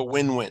kind of a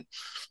win-win.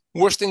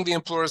 Worst thing the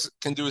employers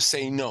can do is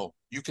say no.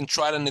 You can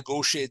try to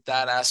negotiate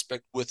that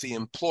aspect with the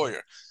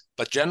employer.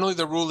 But generally,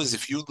 the rule is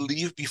if you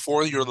leave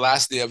before your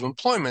last day of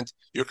employment,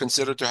 you're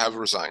considered to have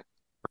resigned.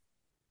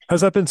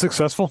 Has that been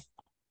successful?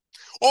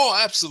 Oh,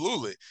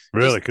 absolutely.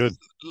 Really good.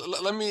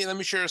 Let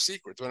me share a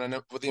secret. When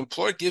the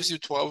employer gives you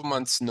 12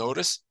 months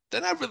notice,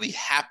 they're not really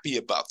happy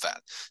about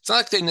that. It's not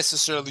like they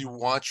necessarily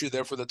want you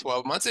there for the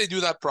 12 months. They do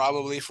that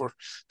probably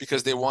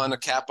because they want to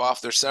cap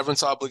off their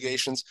severance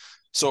obligations.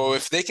 So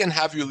if they can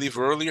have you leave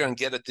earlier and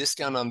get a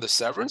discount on the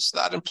severance,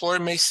 that employer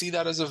may see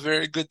that as a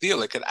very good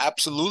deal. It could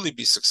absolutely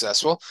be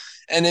successful,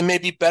 and it may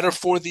be better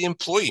for the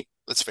employee.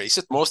 Let's face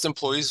it, most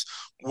employees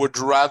would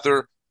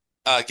rather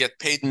get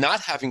paid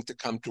not having to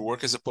come to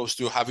work as opposed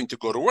to having to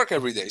go to work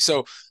every day.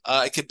 So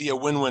it could be a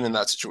win-win in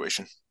that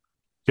situation.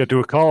 Get to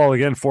a call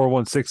again,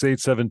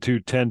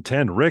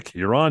 416-872-1010. Rick,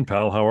 you're on,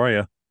 pal. How are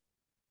you?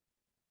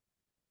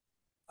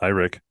 Hi,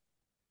 Rick.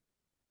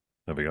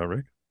 Have we got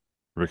Rick?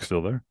 Rick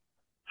still there?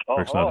 Oh,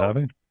 Rick's hello. not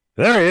having.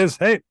 There he is.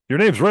 Hey, your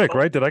name's Rick,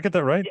 right? Did I get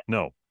that right? Yeah.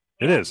 No,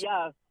 it is.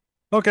 Yeah.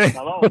 Okay.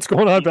 Hello. What's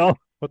going on, pal?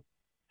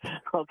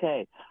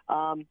 Okay.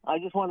 I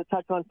just want to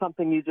touch on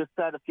something you just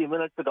said a few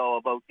minutes ago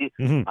about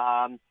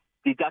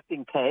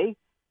deducting pay.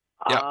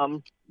 Yeah.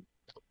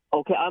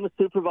 Okay, I'm a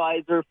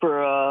supervisor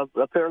for a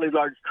fairly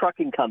large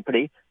trucking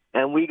company,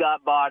 and we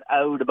got bought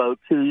out about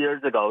 2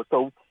 years ago.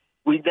 So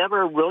we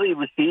never really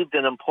received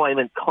an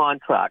employment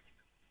contract.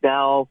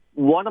 Now,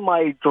 one of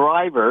my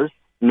drivers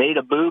made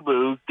a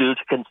boo-boo due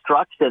to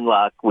construction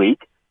last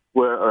week,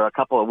 or a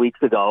couple of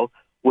weeks ago,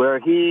 where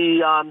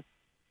he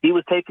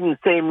was taking the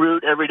same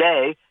route every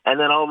day, and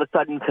then all of a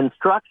sudden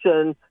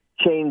construction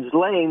changed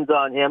lanes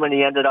on him, and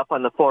he ended up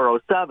on the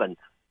 407.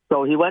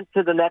 So he went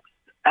to the next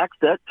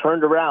exit,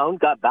 turned around,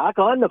 got back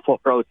on the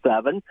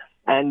 407,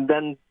 and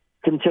then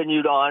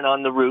continued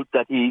on the route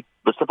that he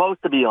was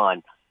supposed to be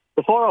on.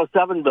 The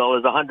 407 bill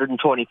is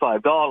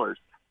 $125.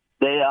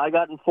 I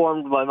got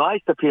informed by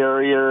my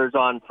superiors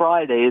on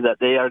Friday that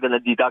they are going to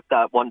deduct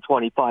that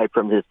 $125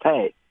 from his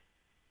pay.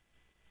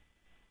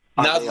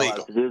 Not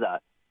legal to do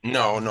that.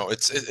 No,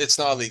 it's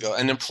not legal.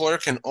 An employer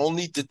can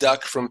only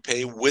deduct from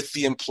pay with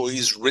the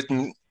employee's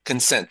written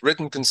consent.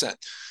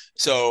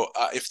 So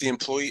if the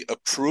employee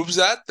approves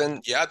that,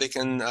 then yeah, they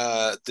can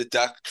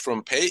deduct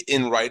from pay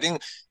in writing.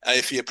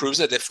 If he approves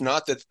it, if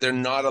not, that they're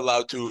not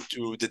allowed to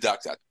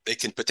deduct that. They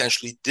can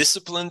potentially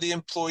discipline the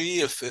employee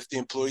if the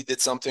employee did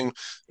something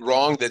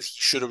wrong that he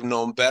should have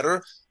known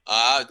better.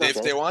 Okay.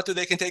 If they want to,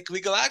 they can take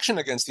legal action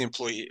against the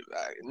employee.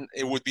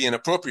 It would be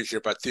inappropriate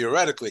here, but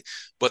theoretically.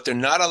 But they're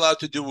not allowed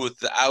to do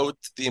without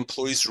the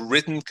employee's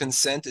written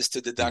consent is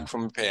to deduct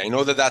from pay. I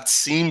know that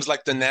seems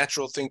like the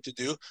natural thing to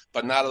do,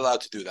 but not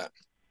allowed to do that.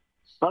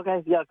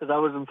 Okay, yeah, because I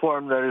was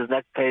informed that his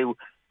next pay,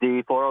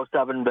 the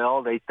 407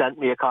 bill, they sent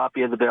me a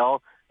copy of the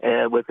bill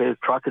with his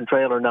truck and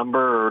trailer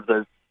number or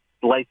the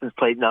license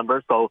plate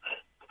number. So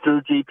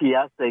through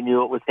GPS, they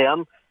knew it was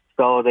him.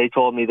 So they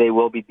told me they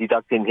will be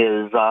deducting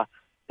his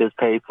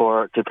pay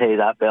to pay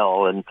that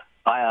bill. And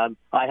I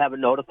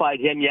haven't notified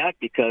him yet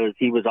because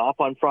he was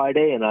off on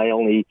Friday, and I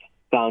only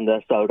found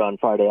this out on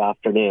Friday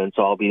afternoon.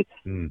 So I'll be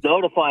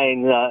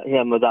notifying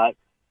him of that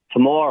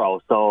tomorrow.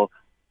 So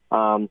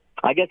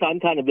I guess I'm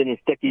kind of in a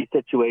sticky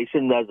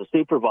situation as a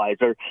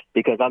supervisor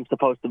because I'm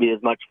supposed to be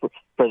as much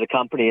for the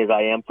company as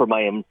I am for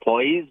my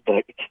employees,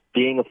 but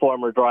being a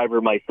former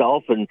driver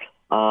myself, and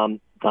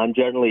I'm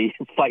generally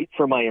fight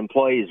for my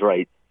employees'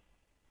 rights.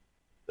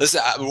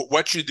 Listen,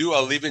 what you do,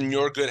 I'll leave in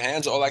your good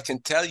hands. All I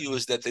can tell you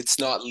is that it's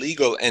not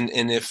legal. And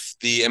if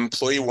the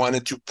employee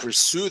wanted to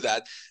pursue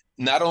that,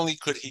 not only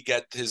could he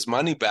get his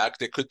money back,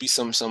 there could be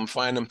some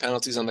fine and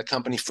penalties on the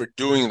company for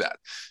doing that.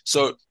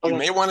 So you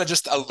may want to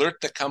just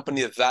alert the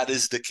company that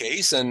is the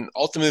case, and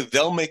ultimately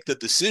they'll make the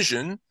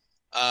decision.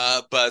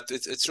 But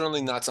it's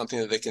certainly not something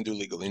that they can do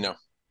legally, no.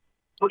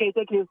 Okay,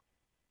 thank you.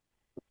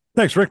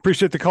 Thanks, Rick.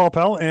 Appreciate the call,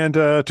 pal. And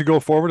to go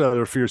forward,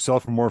 either for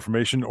yourself for more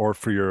information or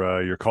for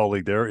your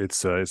colleague there,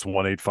 it's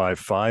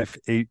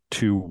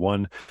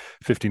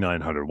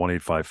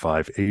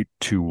 1-855-821-5900,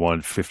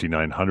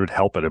 1-855-821-5900,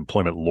 help at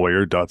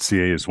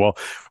employmentlawyer.ca as well.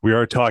 We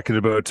are talking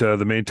about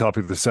the main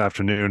topic this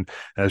afternoon,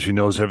 as you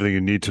know, is everything you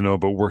need to know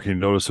about working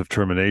notice of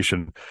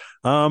termination.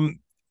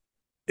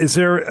 Is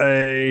there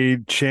a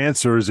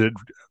chance, or is it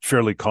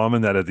fairly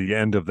common that at the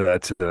end of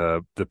that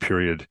the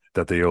period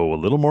that they owe a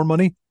little more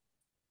money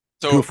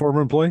to a former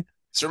employee?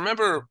 So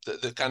remember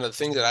the kind of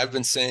thing that I've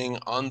been saying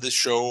on this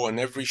show, on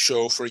every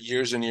show for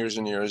years and years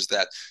and years,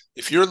 that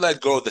if you're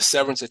let go, the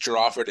severance that you're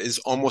offered is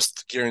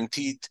almost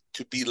guaranteed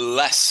to be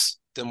less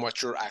than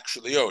what you're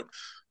actually owed.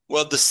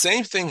 Well, the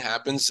same thing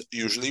happens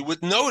usually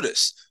with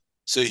notice.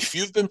 So if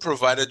you've been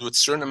provided with a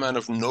certain amount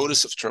of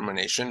notice of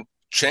termination,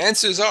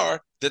 chances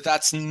are that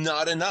that's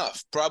not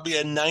enough. Probably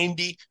a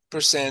 90%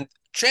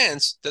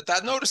 chance that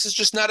that notice is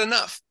just not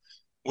enough.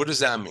 What does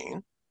that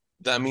mean?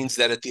 That means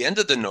that at the end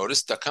of the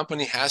notice, the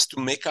company has to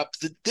make up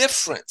the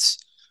difference.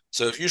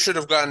 So if you should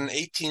have gotten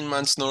 18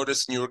 months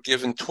notice and you were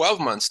given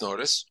 12 months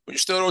notice, well, you're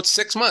still owed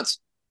 6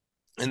 months.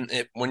 And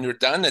when you're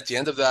done at the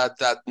end of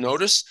that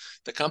notice,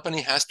 the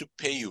company has to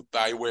pay you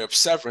by way of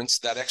severance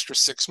that extra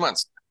 6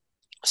 months.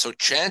 So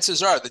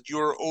chances are that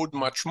you're owed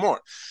much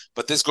more.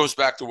 But this goes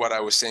back to what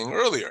I was saying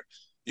earlier.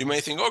 You may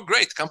think, oh,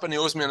 great, the company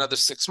owes me another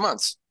 6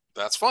 months.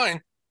 That's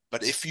fine.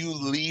 But if you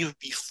leave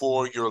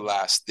before your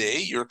last day,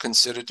 you're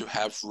considered to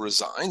have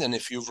resigned. And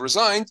if you've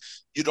resigned,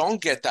 you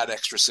don't get that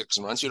extra 6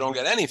 months. You don't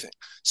get anything.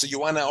 So you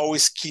want to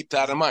always keep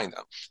that in mind.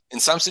 In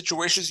some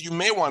situations, you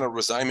may want to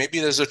resign. Maybe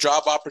there's a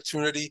job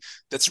opportunity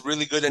that's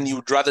really good and you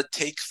would rather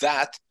take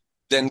that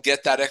than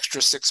get that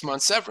extra 6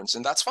 months severance.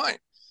 And that's fine.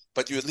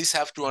 But you at least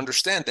have to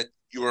understand that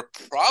you are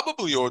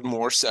probably owed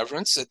more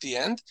severance at the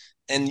end,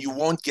 and you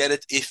won't get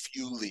it if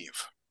you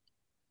leave.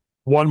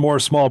 One more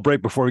small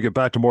break before we get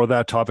back to more of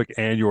that topic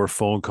and your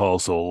phone call.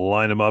 So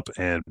line them up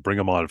and bring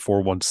them on.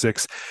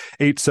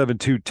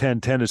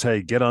 416-872-1010 is how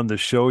you get on the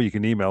show. You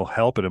can email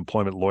help at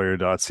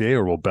employmentlawyer.ca,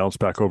 or we'll bounce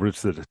back over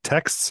to the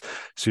texts,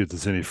 see if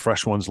there's any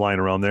fresh ones lying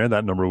around there.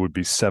 That number would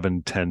be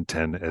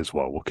 71010 as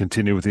well. We'll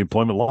continue with the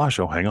Employment Law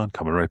Show. Hang on,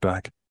 coming right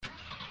back.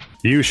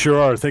 You sure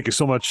are. Thank you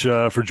so much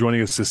for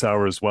joining us this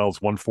hour as well.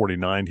 It's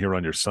 1:49 here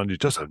on your Sunday.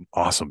 Just an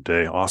awesome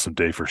day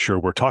for sure.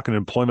 We're talking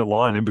employment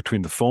law, and in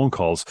between the phone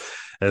calls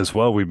as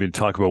well, we've been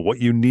talking about what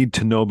you need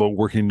to know about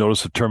working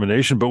notice of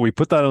termination, but we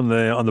put that on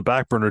the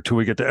back burner till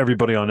we get to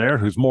everybody on air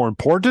who's more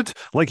important,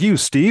 like you,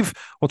 Steve.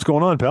 What's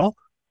going on, pal?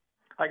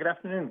 Hi, good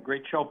afternoon.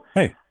 Great show.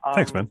 Hey,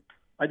 thanks, man.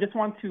 I just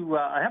want to,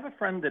 I have a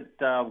friend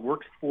that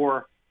works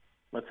for,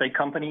 let's say,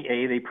 Company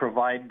A. They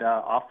provide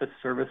office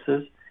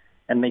services,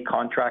 and they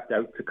contract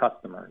out to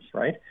customers,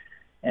 right?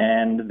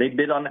 And they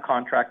bid on the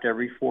contract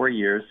every 4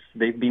 years.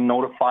 They've been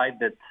notified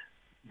that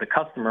the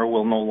customer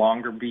will no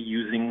longer be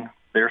using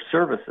their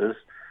services,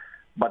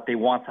 but they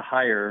want to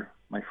hire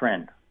my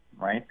friend,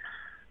 right?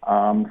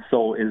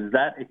 So is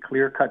that a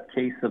clear-cut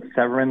case of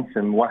severance?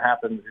 And what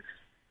happens if,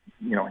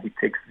 he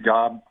takes the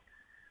job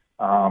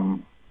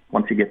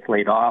once he gets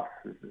laid off?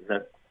 Is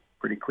that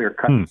pretty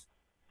clear-cut?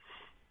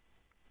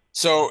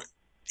 So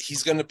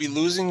he's going to be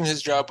losing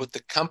his job with the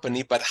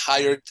company, but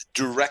hired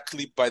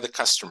directly by the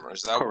customer.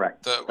 Is that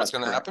correct? What's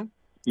going to happen?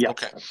 Yeah,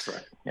 okay. That's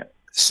correct. Yeah.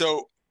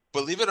 So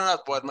believe it or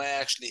not, what might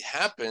actually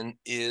happen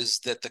is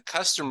that the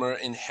customer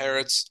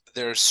inherits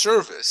their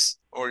service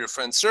or your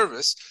friend's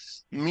service,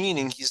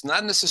 meaning he's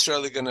not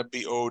necessarily going to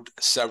be owed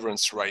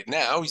severance right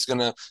now. He's going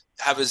to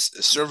have his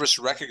service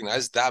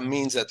recognized. That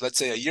means that, let's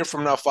say, a year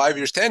from now, 5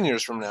 years, 10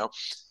 years from now,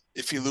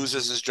 if he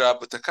loses his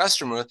job with the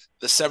customer,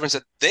 the severance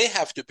that they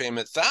have to pay him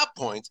at that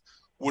point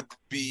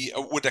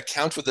would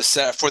account for the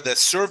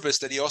service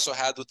that he also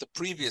had with the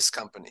previous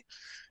company.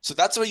 So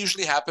that's what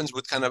usually happens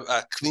with kind of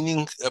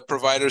cleaning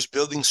providers,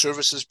 building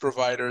services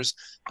providers.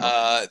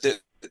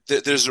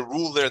 There's a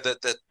rule there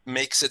that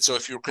makes it so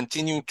if you're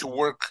continuing to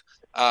work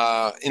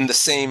in the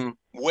same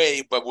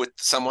way but with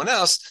someone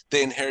else,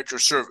 they inherit your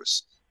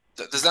service.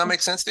 Does that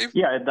make sense, Steve?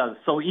 Yeah, it does.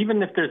 So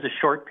even if there's a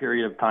short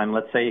period of time,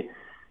 let's say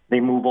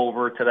they move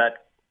over to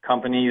that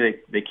company,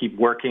 they keep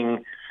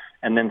working,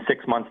 and then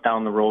 6 months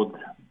down the road,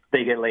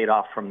 they get laid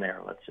off from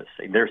there, let's just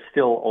say. They're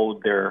still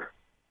owed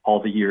all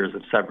the years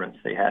of severance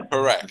they had.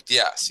 Correct,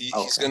 yes.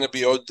 He's going to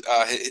be owed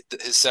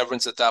his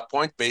severance at that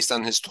point based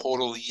on his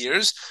total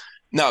years.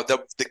 Now,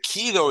 the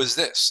key, though, is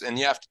this, and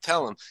you have to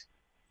tell him,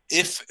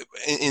 if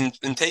in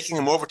taking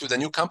him over to the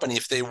new company,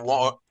 if they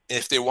want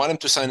him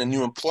to sign a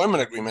new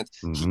employment agreement,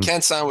 he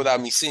can't sign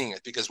without me seeing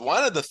it, because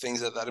one of the things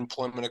that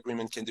employment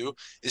agreement can do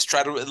is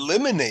try to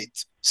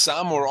eliminate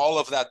some or all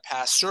of that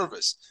past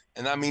service.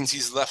 and that means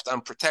he's left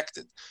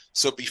unprotected.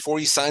 So before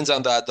he signs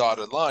on that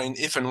dotted line,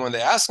 if and when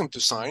they ask him to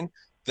sign,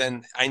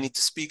 then I need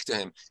to speak to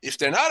him. If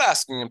they're not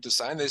asking him to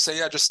sign, they say,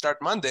 yeah, just start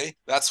Monday.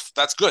 That's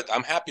good.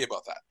 I'm happy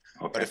about that.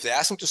 Okay. But if they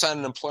ask him to sign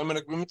an employment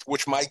agreement,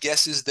 which my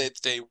guess is that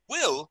they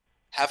will,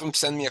 have him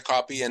send me a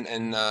copy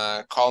and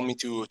call me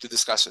to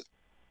discuss it.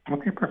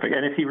 Okay, perfect.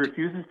 And if he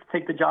refuses to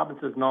take the job and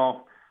says,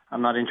 no,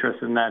 I'm not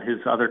interested in that, his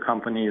other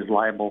company is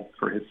liable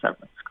for his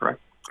severance,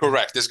 correct?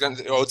 Correct. There's going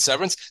to be owed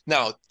severance.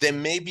 Now, there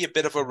may be a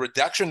bit of a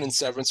reduction in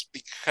severance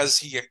because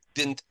he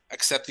didn't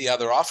accept the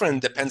other offer, and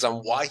it depends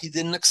on why he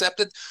didn't accept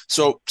it.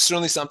 So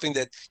certainly something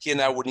that he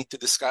and I would need to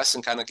discuss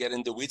and kind of get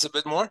into the weeds a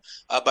bit more.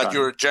 But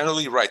you're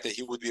generally right that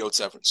he would be owed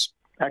severance.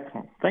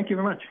 Excellent. Thank you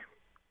very much.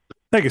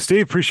 Thank you,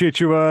 Steve. Appreciate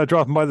you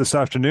dropping by this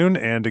afternoon.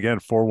 And again,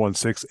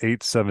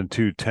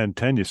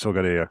 416-872-1010. You still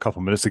got a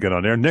couple minutes to get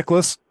on air.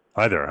 Nicholas,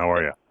 hi there. How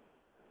are you?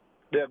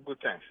 Yeah, good,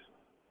 thanks.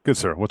 Good,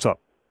 sir. What's up?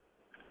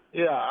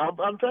 Yeah,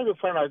 I'm trying to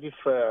find out if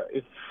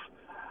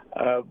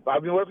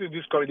I've been working with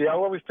this colleague. They are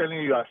always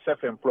telling you are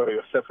self-employed,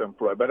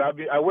 but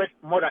I work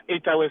more than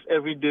 8 hours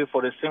every day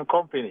for the same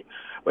company.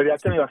 But they are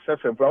telling you are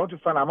self-employed. I want to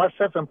find out, am I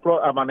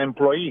self-employed? I'm an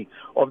employee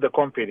of the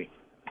company.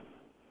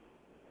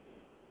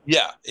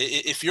 Yeah,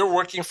 if you're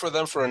working for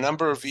them for a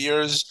number of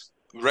years,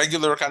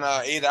 regular kind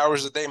of 8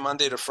 hours a day,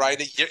 Monday to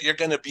Friday, you're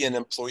going to be an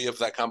employee of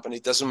that company.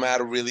 It doesn't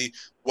matter really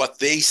what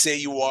they say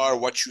you are,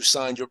 what you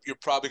signed. You're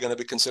probably going to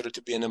be considered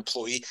to be an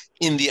employee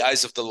in the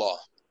eyes of the law.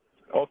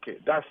 Okay,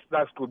 that's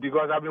good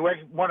because I've been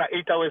working more than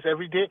 8 hours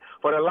every day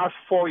for the last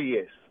 4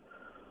 years.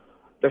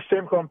 The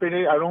same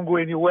company, I don't go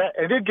anywhere,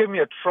 and they gave me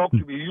a truck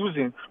to be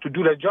using to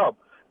do the job.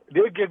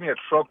 They gave me a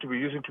truck to be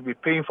using to be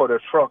paying for the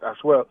truck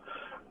as well.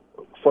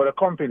 For the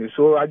company.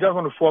 So I just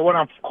want to for what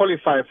I'm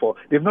qualified for.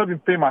 They've not been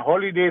paying my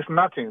holidays,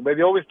 nothing. But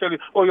they always tell you,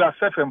 oh, you are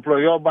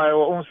self-employed, you're by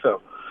your own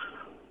self.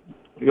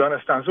 You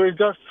understand? So it's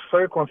just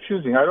very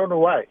confusing. I don't know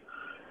why.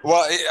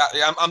 Well,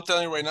 I'm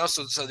telling you right now,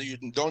 so that you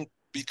don't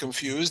be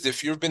confused.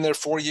 If you've been there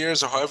 4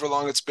 years or however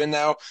long it's been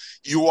now,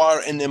 you are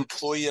an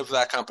employee of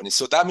that company.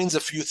 So that means a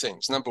few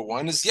things. Number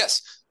one is,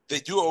 yes, they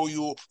do owe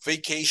you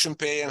vacation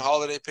pay and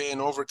holiday pay and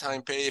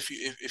overtime pay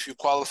if you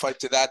qualify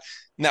to that.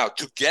 Now,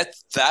 to get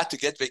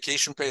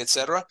vacation pay,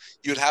 etc.,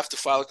 you'd have to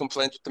file a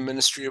complaint with the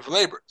Ministry of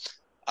Labor.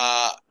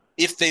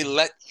 If they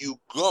let you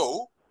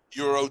go,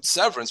 you're owed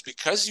severance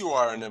because you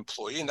are an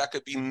employee, and that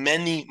could be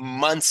many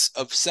months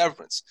of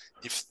severance.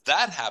 If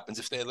that happens,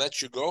 if they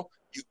let you go,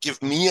 you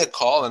give me a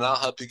call and I'll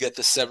help you get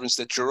the severance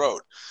that you're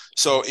owed.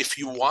 So if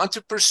you want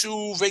to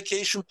pursue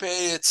vacation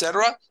pay,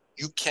 etc.,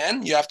 you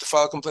can. You have to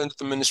file a complaint with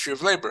the Ministry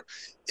of Labor.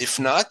 If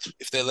not,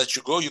 if they let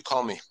you go, you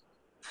call me.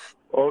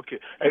 Okay.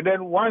 And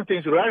then one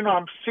thing, right now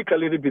I'm sick a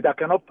little bit. I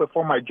cannot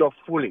perform my job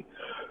fully.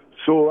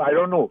 So I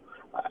don't know.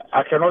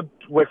 I cannot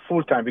work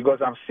full-time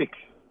because I'm sick.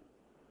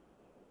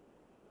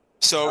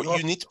 So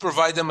you need to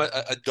provide them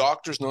a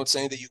doctor's note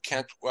saying that you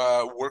can't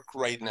work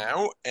right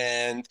now,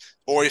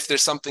 or if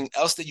there's something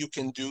else that you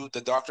can do,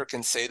 the doctor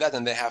can say that,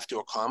 and they have to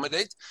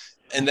accommodate.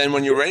 And then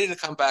when you're ready to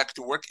come back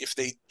to work, if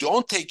they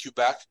don't take you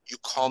back, you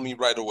call me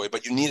right away.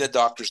 But you need a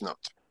doctor's note.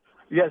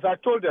 Yes, I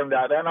told them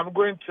that, and I'm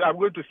going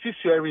to see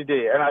you every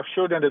day, and I've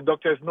showed them the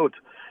doctor's note.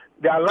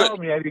 They allow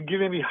me, and they're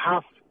giving me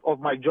half of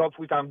my job,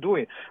 which I'm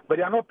doing, but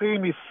they're not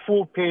paying me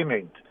full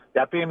payment.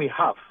 They're paying me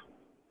half.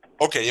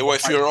 Okay, well,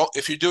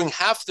 if you're doing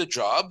half the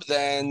job,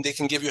 then they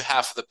can give you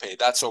half of the pay.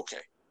 That's okay.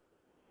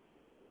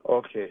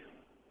 Okay,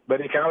 but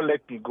they cannot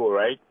let me go,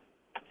 right?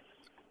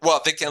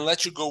 Well, they can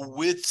let you go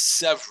with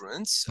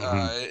severance,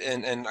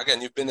 and again,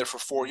 you've been there for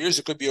 4 years.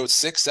 It could be owed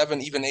 6,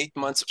 7, even 8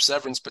 months of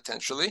severance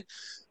potentially.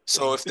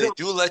 So if they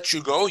do let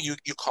you go, you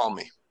call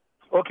me.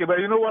 Okay, but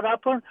you know what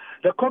happened?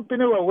 The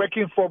company we were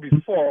working for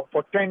before,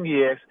 for 10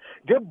 years,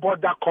 they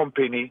bought that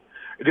company.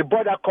 They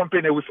bought that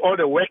company with all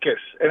the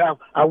workers, and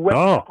I worked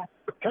for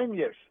 10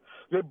 years.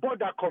 They bought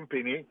that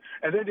company,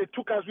 and then they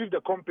took us with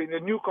the company, the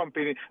new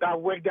company, that I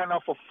worked there now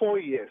for 4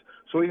 years.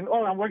 So in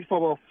all, I'm working for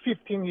about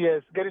 15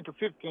 years, getting to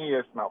 15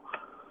 years now,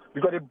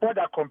 because they bought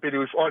that company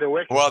with all the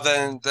workers. Well,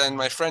 then,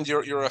 my friend,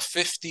 you're a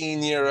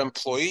 15-year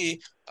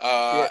employee,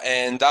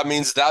 and that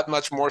means that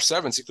much more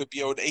severance. You could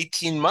be owed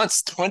 18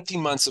 months, 20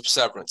 months of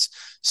severance.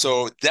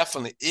 So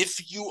definitely,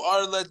 if you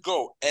are let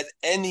go at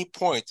any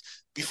point,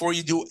 before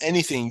you do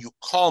anything, you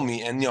call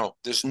me, and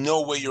there's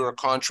no way you're a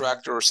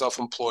contractor or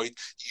self-employed.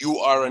 You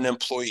are an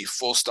employee,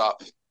 full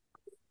stop.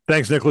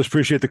 Thanks, Nicholas.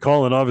 Appreciate the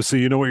call. And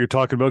obviously, you know what you're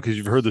talking about because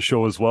you've heard the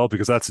show as well,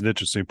 because that's an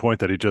interesting point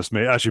that he just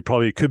made. Actually,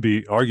 probably could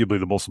be arguably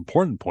the most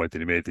important point that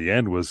he made at the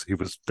end was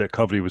that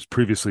company was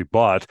previously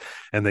bought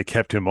and they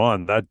kept him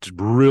on. That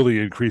really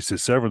increased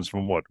his severance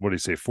from what did he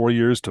say, 4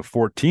 years to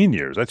 14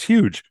 years. That's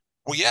huge.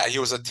 Well, yeah, he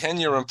was a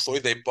 10-year employee.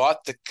 They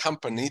bought the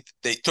company.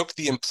 They took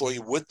the employee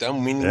with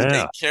them, meaning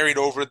they carried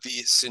over the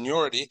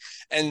seniority.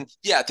 And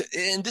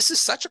and this is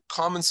such a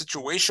common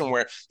situation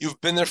where you've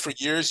been there for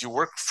years, you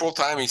work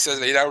full-time, he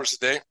says 8 hours a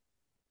day,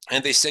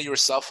 and they say you're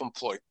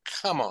self-employed.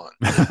 Come on.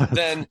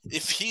 Then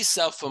if he's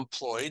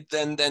self-employed,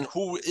 then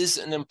who is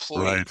an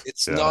employee? Right.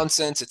 It's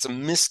nonsense. It's a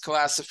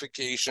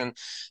misclassification.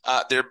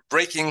 They're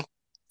breaking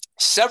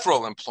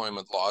several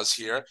employment laws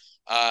here.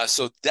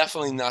 So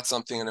definitely not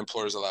something an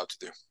employer is allowed to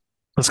do.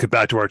 Let's get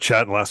back to our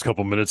chat in the last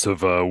couple of minutes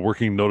of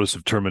working notice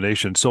of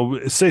termination. So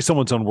say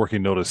someone's on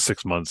working notice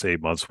 6 months,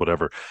 8 months,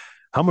 whatever.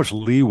 How much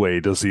leeway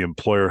does the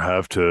employer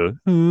have to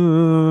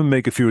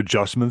make a few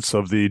adjustments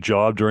of the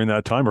job during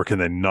that time, or can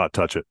they not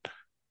touch it?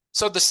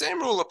 So the same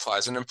rule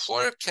applies. An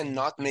employer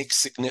cannot make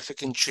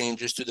significant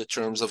changes to the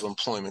terms of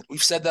employment.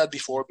 We've said that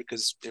before,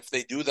 because if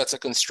they do, that's a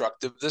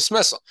constructive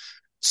dismissal.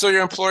 So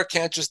your employer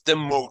can't just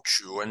demote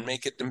you and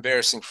make it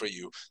embarrassing for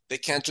you. They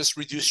can't just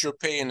reduce your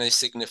pay in a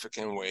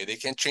significant way. They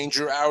can't change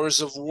your hours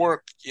of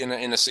work in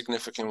a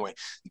significant way.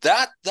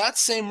 That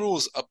same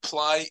rules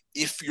apply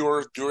if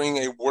you're during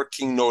a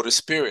working notice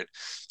period.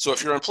 So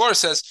if your employer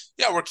says,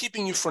 yeah, we're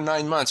keeping you for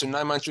 9 months, or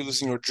 9 months you're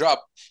losing your job,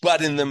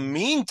 but in the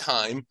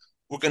meantime,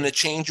 we're going to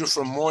change you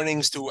from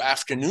mornings to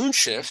afternoon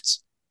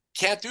shifts,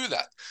 can't do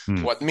that.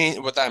 What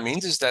that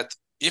means is that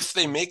if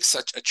they make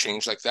such a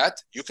change like that,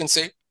 you can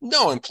say,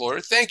 no, employer,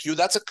 thank you.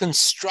 That's a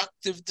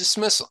constructive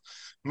dismissal,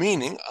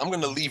 meaning I'm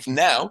going to leave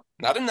now,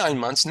 not in 9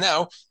 months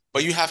now,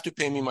 but you have to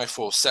pay me my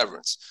full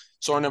severance.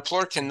 So an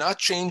employer cannot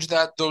change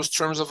those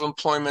terms of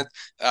employment.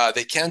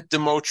 They can't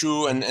demote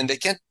you, and they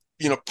can't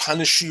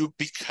punish you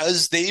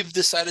because they've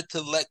decided to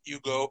let you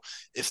go.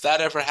 If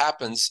that ever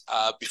happens,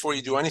 before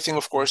you do anything,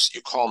 of course, you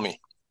call me.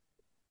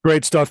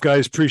 Great stuff,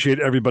 guys. Appreciate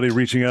everybody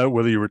reaching out,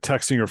 whether you were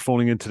texting or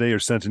phoning in today or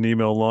sent an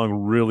email along.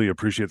 Really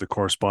appreciate the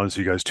correspondence.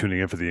 You guys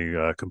tuning in for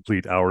the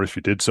complete hour. If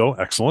you did so,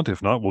 excellent.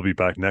 If not, we'll be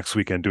back next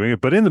weekend doing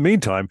it. But in the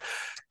meantime,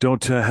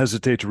 don't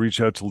hesitate to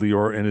reach out to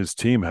Lior and his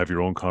team. Have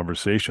your own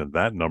conversation.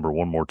 That number,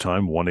 one more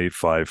time,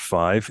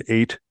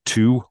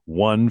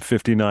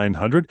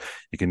 1-855-821-5900.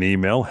 You can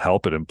email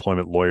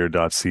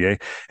help@employmentlawyer.ca.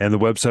 And the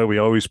website we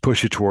always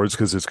push you towards,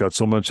 because it's got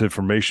so much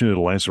information.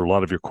 It'll answer a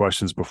lot of your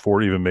questions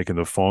before even making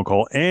the phone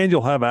call. And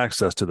you'll have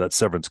access to that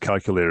severance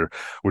calculator,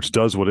 which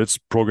does what it's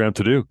programmed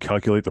to do: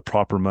 calculate the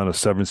proper amount of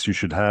severance you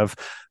should have.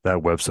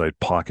 That website,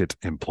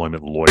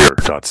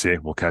 pocketemploymentlawyer.ca.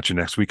 We'll catch you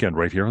next weekend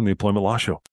right here on the Employment Law Show.